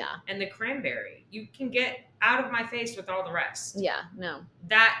 Yeah. And the cranberry. You can get out of my face with all the rest. Yeah, no.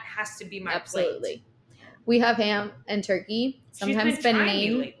 That has to be my plate. We have ham and turkey. Sometimes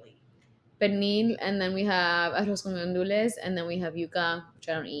pernil, and then we have arroz con gandules, and then we have yuca, which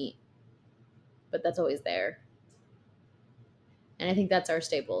I don't eat. But that's always there. And I think that's our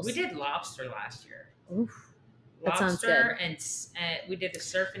staples. We did lobster last year. Oof. That sounds good. And we did the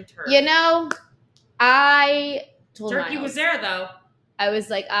surf and turf. You know, I told Turkey was there, though. I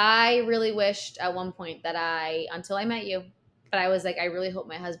was like, I really wished at one point that until I met you, but I was like, I really hope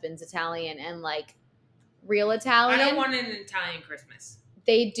my husband's Italian and like real Italian. I don't want an Italian Christmas.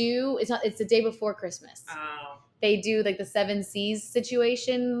 They do. It's the day before Christmas. Oh. They do like the 7 C's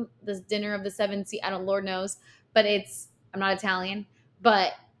situation, this dinner of the 7 C's. Lord knows, but I'm not Italian,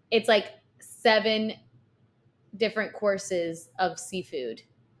 but it's like 7 different courses of seafood.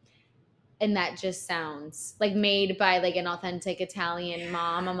 And that just sounds like made by like an authentic Italian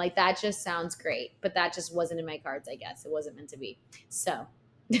mom. I'm like, that just sounds great. But that just wasn't in my cards, I guess. It wasn't meant to be. So.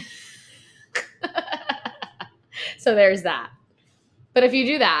 So there's that. But if you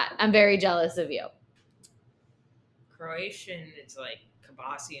do that, I'm very jealous of you. Croatian, it's like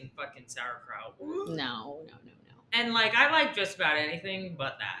kibasi and fucking sauerkraut. No. And like, I like just about anything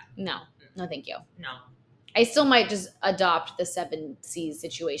but that. No, thank you. No. I still might just adopt the 7 C's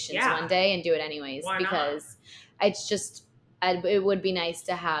situations one day and do it anyways. Why because not? It's just, it would be nice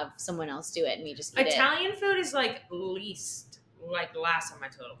to have someone else do it and me just eat Italian food is like last on my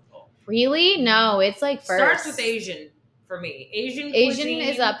totem pole. Really? No, it's like first. Starts with Asian for me. Asian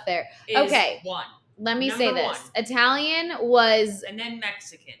is up there. Okay. One. Let me say this. Italian was. And then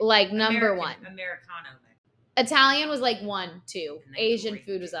Mexican. Like number one. Americano. Italian was like 1, 2. Asian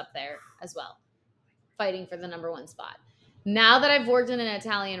food was up there as well. Fighting for the number 1 spot. Now that I've worked in an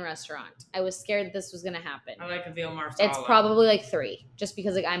Italian restaurant, I was scared that this was going to happen. I like a veal marsala. It's probably like 3, just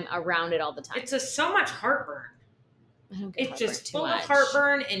because like I'm around it all the time. It's so much heartburn. I don't get it's just full of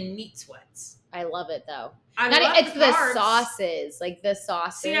heartburn and meat sweats. I love it though. It's the sauces, like the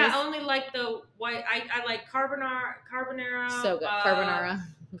sauces. See, I only like the white. I like carbonara. So good, carbonara,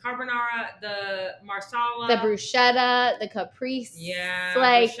 the marsala, the bruschetta, the caprese. Yeah,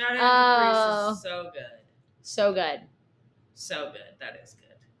 like bruschetta and caprese is so good. So good. So good. That is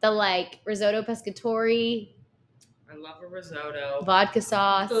good. The like risotto pescatori. I love a risotto. Vodka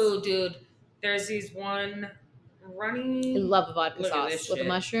sauce. Oh, dude. There's these one runny. I love a vodka sauce with a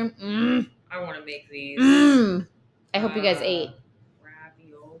mushroom. I want to make these. I hope you guys ate.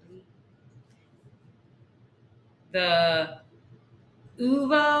 Ravioli. The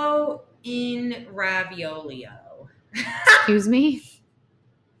uvo in raviolio. Excuse me?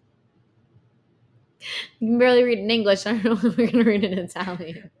 You can barely read in English. I don't know if we're going to read in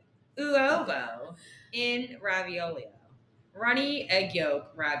Italian. Uovo in raviolio. Runny egg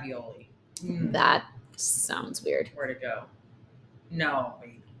yolk ravioli. That sounds weird. Where to go? No,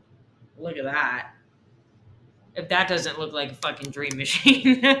 baby. Look at that. If that doesn't look like a fucking dream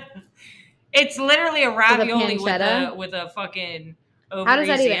machine. It's literally a ravioli with a fucking over How does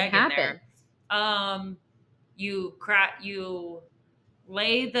that even egg happen? You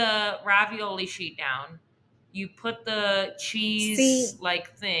lay the ravioli sheet down. You put the cheese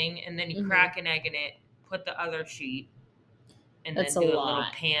thing, and then you crack an egg in it. Put the other sheet, and then do a little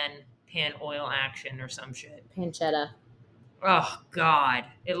pan oil action or some shit. Pancetta. Oh God,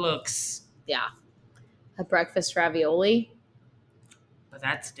 it looks a breakfast ravioli. But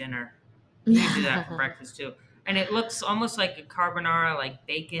that's dinner. You can do that for breakfast too, and it looks almost like a carbonara, like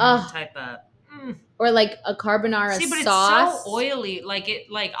bacon type of. Or like a carbonara sauce. See, but it's so oily.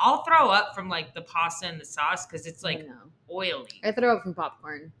 Like I'll throw up from like the pasta and the sauce because it's like oily. I throw up from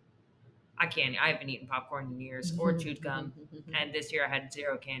popcorn. I can't. I haven't eaten popcorn in years or chewed gum. And this year I had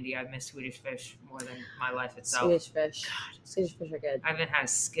 0 candy. I miss Swedish fish more than my life itself. Swedish fish. God, Swedish fish are good. I haven't had a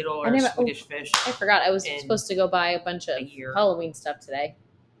Skittle or Swedish fish. I forgot. I was supposed to go buy a bunch of Halloween stuff today.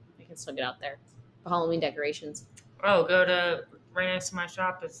 I can still get out there. For Halloween decorations. Oh, go to right next to my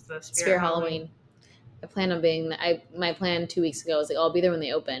shop. It's the Spirit Halloween. I plan on being. My plan 2 weeks ago was like, I'll be there when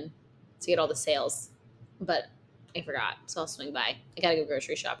they open to get all the sales, but I forgot, so I'll swing by. I gotta go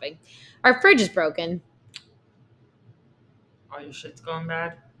grocery shopping. Our fridge is broken. All your shit's going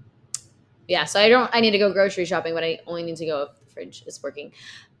bad. Yeah, so I need to go grocery shopping, but I only need to go if the fridge is working.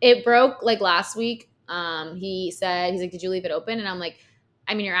 It broke like last week. He said, he's like, did you leave it open? And I'm like,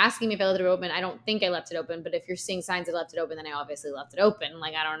 I mean, you're asking me if I left it open. I don't think I left it open, but if you're seeing signs I left it open, then I obviously left it open.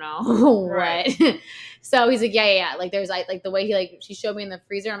 Like, I don't know Right. what. So he's like, yeah. Like there's like the way she showed me in the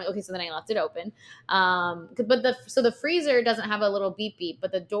freezer. I'm like, okay, so then I left it open. But the freezer doesn't have a little beep beep,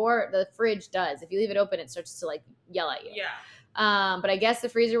 but the fridge does. If you leave it open, it starts to like yell at you. Yeah. But I guess the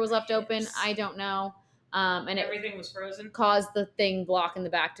freezer was left open. I don't know. And everything was frozen. Caused the thing block in the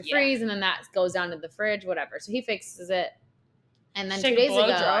back to freeze, and then that goes down to the fridge, whatever. So he fixes it. And then 2 days ago,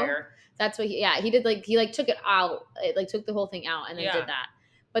 dryer. That's what he did. Like he took it out, took the whole thing out, and then did that.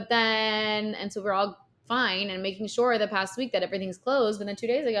 But then, and so we're all fine and making sure the past week that everything's closed. But then 2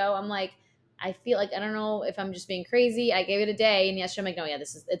 days ago, I'm like, I feel like I don't know if I'm just being crazy. I gave it a day, and yesterday I'm like, no, yeah,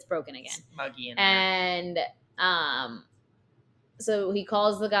 it's broken again. It's muggy in there. And so he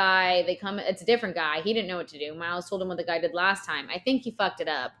calls the guy. They come. It's a different guy. He didn't know what to do. Miles told him what the guy did last time. I think he fucked it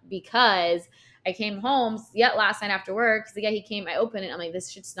up because I came home last night after work. So he came. I opened it. I'm like,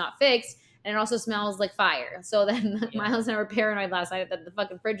 this shit's not fixed, and it also smells like fire. So then Miles and I were paranoid last night that the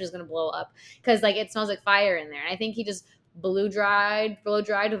fucking fridge is gonna blow up because it smells like fire in there. And I think he just blow dried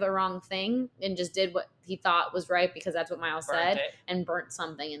the wrong thing and just did what he thought was right because that's what Miles said and burnt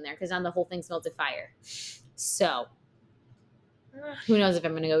something in there because now the whole thing smells like fire. So. Who knows if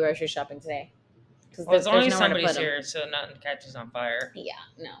I'm going to go grocery shopping today? Well, as long as somebody's here, so nothing catches on fire. Yeah,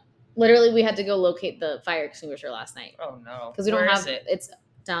 no. Literally, we had to go locate the fire extinguisher last night. Oh no! Because we don't have it. It's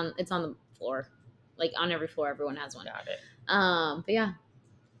down. It's on the floor, like on every floor. Everyone has one. Got it. But yeah,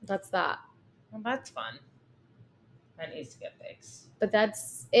 that's that. Well, that's fun. That needs to get fixed. But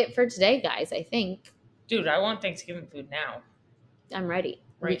that's it for today, guys. I think. Dude, I want Thanksgiving food now. I'm ready.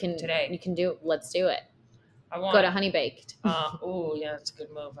 Right today. We can do. Let's do it. I want go to Honey Baked. Oh yeah, that's a good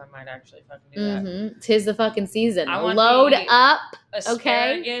move. I might actually fucking do that. 'Tis the fucking season. I want load up.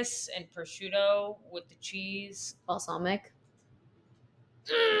 Asparagus and prosciutto with the cheese. Balsamic.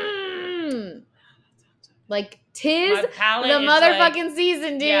 Like tis the motherfucking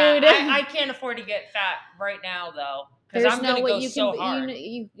season, dude. Yeah, I can't afford to get fat right now though. Because I'm gonna go so hard.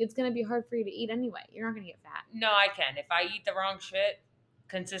 It's gonna be hard for you to eat anyway. You're not gonna get fat. No, I can. If I eat the wrong shit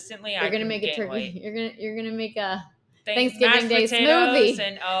consistently, you're gonna make a turkey. Weight. You're gonna make a Thanksgiving Day smoothie.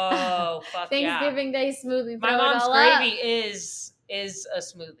 And oh fuck Thanksgiving Day smoothie. My mom's gravy is a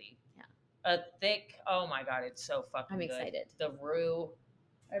smoothie. Yeah. A thick. Oh my god, it's so fucking good. I'm excited. The roux,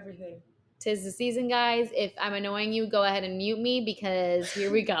 everything. 'Tis the season, guys. If I'm annoying you, go ahead and mute me because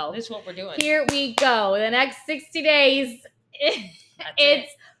here we go. This is what we're doing. Here we go. The next 60 days,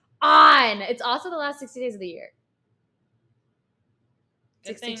 it's on. It's also the last 60 days of the year.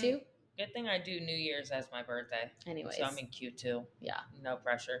 62? Good thing I do New Year's as my birthday. Anyways. So I'm in Q2. Yeah. No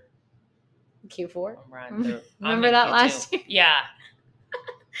pressure. Q4? I'm riding through. Remember that Q2. Last year? Yeah.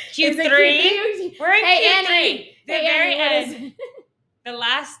 Q3. We're in Q3. Annie. The very end. The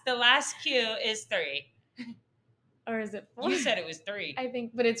last Q is 3. Or is it 4? You said it was 3. I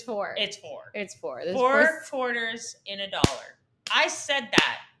think, but it's 4. It's 4. It's 4. There's 4 quarters in $1. I said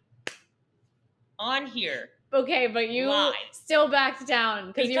that on here. Okay, but you live. Still backed down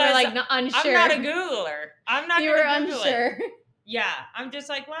because you were like unsure. I'm not a Googler. I'm not. You were unsure. Yeah, I'm just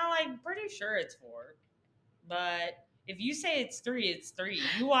like, well, I'm pretty sure it's 4, but if you say it's 3, it's 3.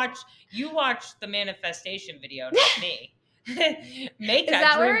 You watch the manifestation video, not me. Make Is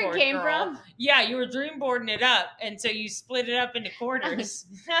that where it came from? Yeah, you were dreamboarding it up, and so you split it up into quarters.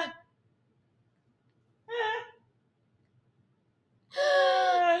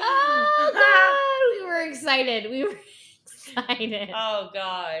 Oh God, we were excited. Oh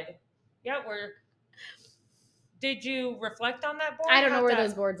God, yeah, Did you reflect on that board? I don't know where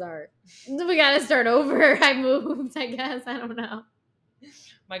those boards are. We gotta start over. I moved. I guess I don't know.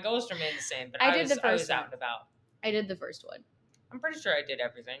 My goals remain the same, but I was out and about. I did the first one. I'm pretty sure I did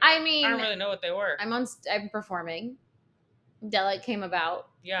everything. I mean, I don't really know what they were. I'm performing. Delight came about.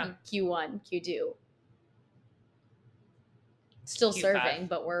 Yeah. Q1, Q2. Still Q5. serving,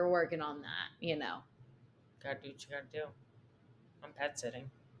 but we're working on that, you know. Gotta do what you gotta do. I'm pet sitting.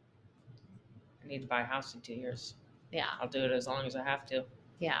 I need to buy a house in 2 years. Yeah. I'll do it as long as I have to.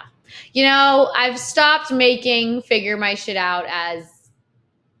 Yeah. You know, I've stopped making figure my shit out as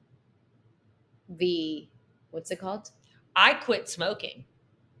what's it called? I quit smoking.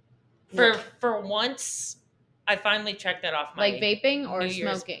 For once, I finally checked that off my like vaping or New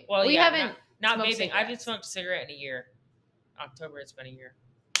Year's. smoking. Well, we yeah, haven't Not vaping. I haven't smoked a cigarette in a year. October, it's been a year.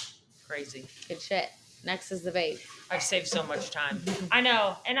 Crazy. Good shit. Next is the vape. I've saved so much time. I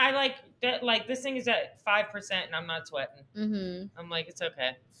know. And I like that. Like, this thing is at 5% and I'm not sweating. Mm-hmm. I'm like, it's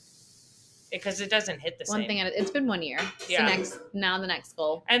okay. Because it doesn't hit the same. One thing, it's been 1 year. Yeah. Now the next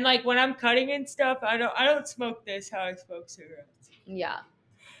goal. And like when I'm cutting and stuff, I don't smoke this how I smoke cigarettes. Yeah.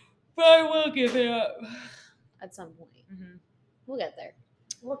 But I will give it up. At some point. Mm-hmm. We'll get there.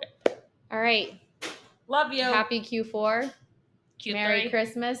 We'll get there. All right. Love you. Happy Q4. Q3. Merry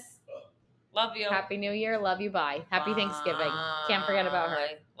Christmas. Love you. Happy New Year. Love you. Bye. Happy Thanksgiving. Can't forget about her.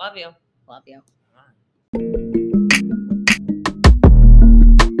 Love you. Love you. Bye.